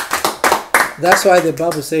 That's why the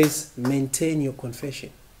Bible says, maintain your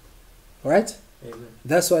confession. Right? Amen.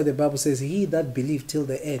 That's why the Bible says, he that believe till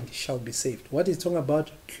the end shall be saved. What is talking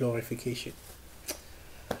about? Glorification.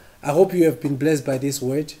 I hope you have been blessed by this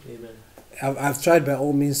word. Amen. I've tried by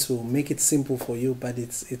all means to make it simple for you, but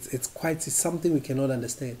it's something we cannot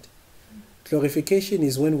understand. Glorification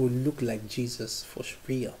is when we look like Jesus for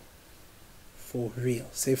real. For real.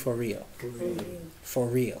 Say for real. For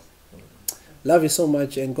real. Love you so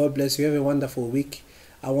much, and God bless you. Have a wonderful week.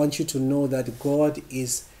 I want you to know that God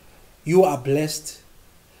is, you are blessed.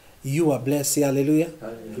 You are blessed. Say hallelujah.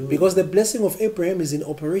 Hallelujah. Because the blessing of Abraham is in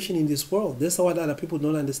operation in this world. That's what other people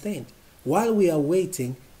don't understand. While we are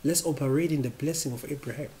waiting, let's operate in the blessing of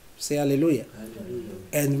Abraham. Say hallelujah. Hallelujah.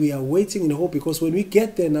 And we are waiting in hope, because when we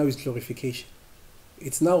get there now, it's glorification.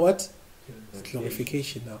 It's now what? It's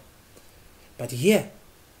glorification now. But here,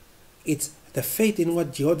 it's the faith in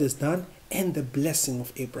what God has done and the blessing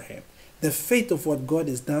of Abraham. The faith of what God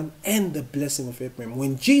has done and the blessing of Abraham.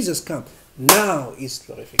 When Jesus comes, now is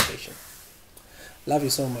glorification. Love you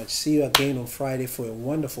so much. See you again on Friday for a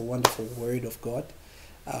wonderful, wonderful word of God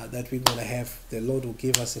that we're going to have. The Lord will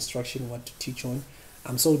give us instruction what to teach on.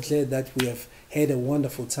 I'm so glad that we have had a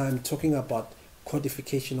wonderful time talking about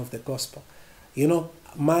codification of the gospel. You know,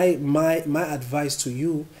 my advice to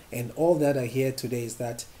you and all that are here today is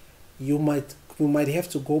that you might have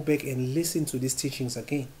to go back and listen to these teachings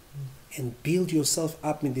again and build yourself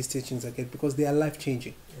up in these teachings again, because they are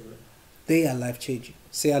life-changing. they are life-changing.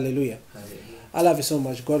 Say hallelujah. Hallelujah. I love you so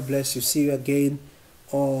much. God bless you. See you again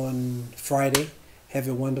on Friday. Have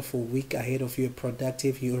a wonderful week ahead of you,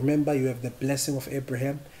 productive. You remember you have the blessing of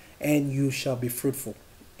Abraham, and you shall be fruitful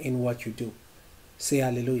in what you do. Say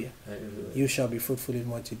hallelujah. Hallelujah. You shall be fruitful in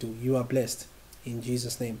what you do. You are blessed in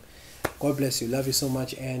Jesus' name. God bless you. Love you so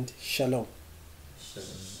much, and shalom.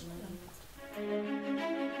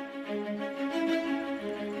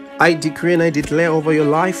 I decree and I declare over your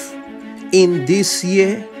life in this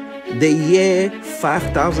year, the year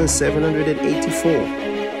 5784,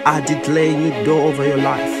 I declare a new door over your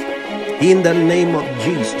life. In the name of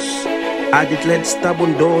Jesus, I declare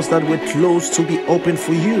stubborn doors that were closed to be open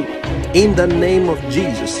for you. In the name of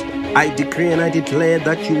Jesus, I decree and I declare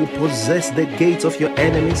that you will possess the gates of your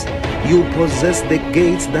enemies. You will possess the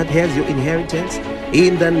gates that has your inheritance.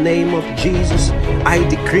 In the name of Jesus, I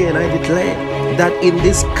decree and I declare that in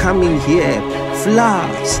this coming year,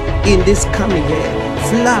 floods, in this coming year,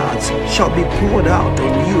 floods shall be poured out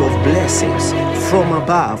on you of blessings from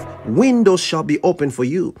above. Windows shall be open for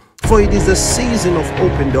you. For it is a season of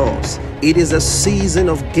open doors. It is a season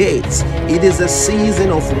of gates. It is a season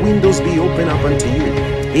of windows be open up unto you.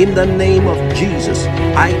 In the name of Jesus,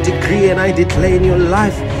 I decree and I declare in your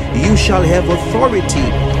life, you shall have authority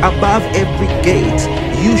above every gate.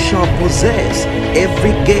 You shall possess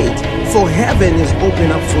every gate, for heaven is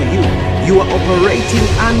open up for you. You are operating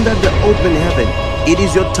under the open heaven. It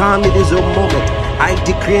is your time, it is your moment. I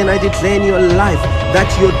decree and I declare in your life that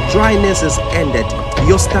your dryness is ended.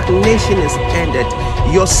 Your stagnation is ended.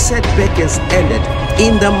 Your setback is ended.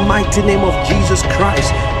 In the mighty name of Jesus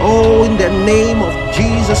Christ. Oh, in the name of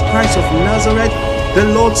Jesus Christ of Nazareth, the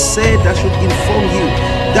Lord said I should inform you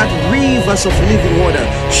that rivers of living water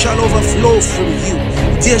shall overflow from you.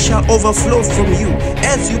 They shall overflow from you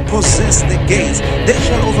as you possess the gates. They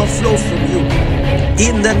shall overflow from you.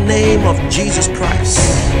 In the name of Jesus Christ,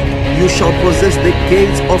 you shall possess the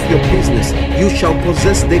gates of your business. You shall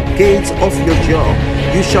possess the gates of your job.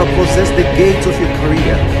 You shall possess the gates of your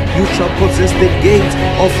career. You shall possess the gates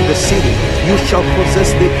of the city. You shall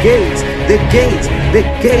possess the gates, the gates, the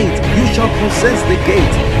gate. You shall possess the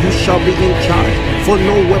gate. You shall be in charge. For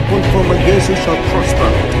no weapon formed against you shall prosper.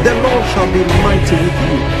 The Lord shall be mighty with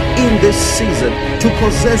you in this season to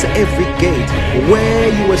possess every gate. Where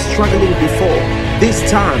you were struggling before, this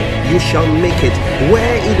time you shall make it.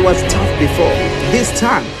 Where it was tough before, this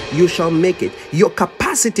time you shall make it. Your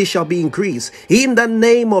capacity shall be increased. In the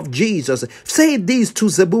name of Jesus, say this to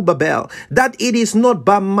Zerubbabel, that it is not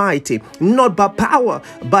by mighty, not by power,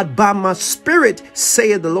 but by my spirit,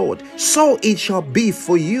 saith the Lord. So it shall be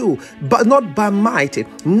for you, but not by mighty,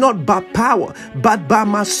 not by power, but by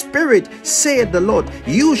my spirit, saith the Lord.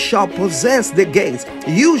 You shall possess the gates.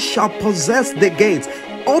 You shall possess the gates.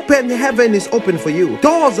 Open heaven is open for you.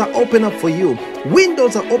 Doors are open up for you.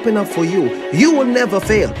 Windows are open up for you. You will never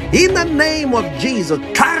fail. In the name of Jesus.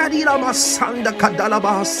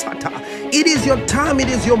 It is your time. It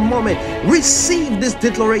is your moment. Receive these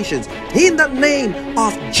declarations. In the name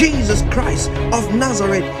of Jesus Christ of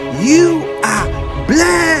Nazareth, you are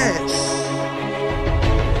blessed.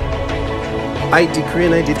 I decree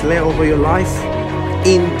and I declare over your life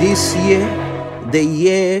in this year, the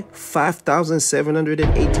year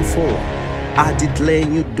 5784, I declare a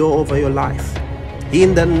new door over your life.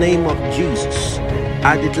 In the name of Jesus,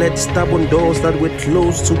 I declare stubborn doors that were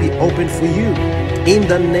closed to be open for you. In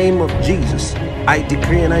the name of Jesus, I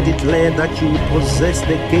decree and I declare that you will possess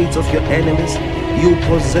the gates of your enemies. You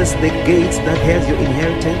possess the gates that has your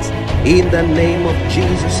inheritance. In the name of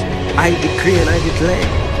Jesus, I decree and I declare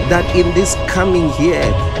that in this coming year,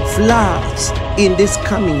 floods, in this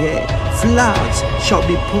coming year, floods shall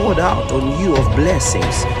be poured out on you of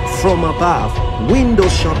blessings from above.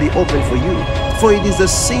 Windows shall be open for you. For it is a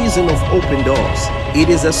season of open doors. It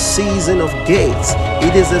is a season of gates.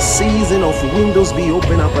 It is a season of windows be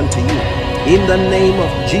open up unto you. In the name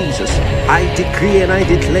of Jesus, I decree and I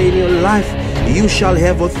declare in your life, you shall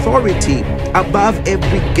have authority above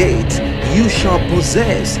every gate. You shall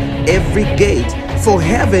possess every gate. For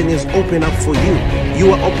heaven is open up for you.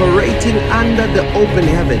 You are operating under the open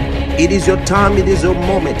heaven. It is your time, it is your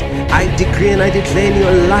moment. I decree and I declare in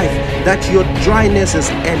your life that your dryness is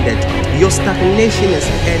ended. Your stagnation is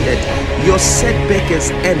ended. Your setback is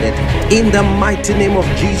ended. In the mighty name of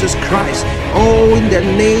Jesus Christ. Oh, in the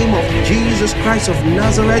name of Jesus Christ of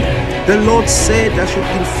Nazareth, the Lord said I should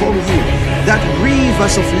inform you that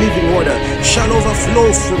rivers of living water shall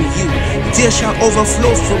overflow from you. They shall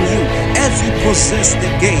overflow from you as you possess the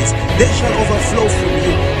gates. They shall overflow from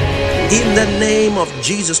you. In the name of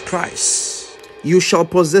Jesus Christ You shall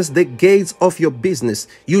possess the gates of your business.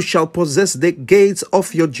 You shall possess the gates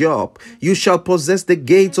of your job. You shall possess the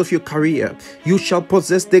gates of your career. You shall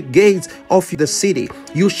possess the gates of the city.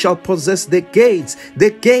 You shall possess the gates, the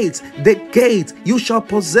gates, the gates. You shall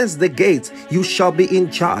possess the gates. You shall be in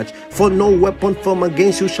charge. For no weapon formed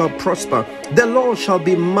against you shall prosper. The Lord shall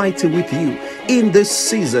be mighty with you in this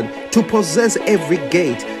season to possess every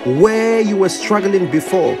gate. Where you were struggling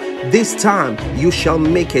before, this time you shall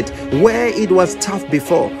make it. Where it was tough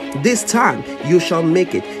before, this time you shall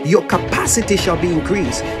make it. Your capacity shall be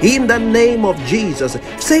increased in the name of Jesus.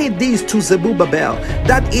 Say this to Zerubbabel,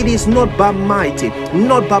 that it is not by mighty,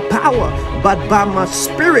 not by power, but by my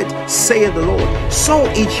spirit, saith the Lord. So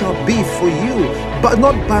it shall be for you, but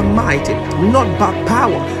not by mighty, not by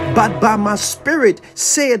power, but by my spirit,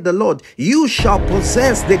 saith the Lord. You shall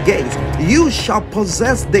possess the gates. You shall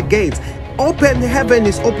possess the gates. Open heaven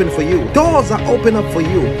is open for you. Doors are open up for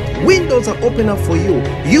you. Windows are open up for you.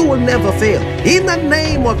 You will never fail. In the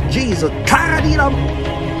name of Jesus.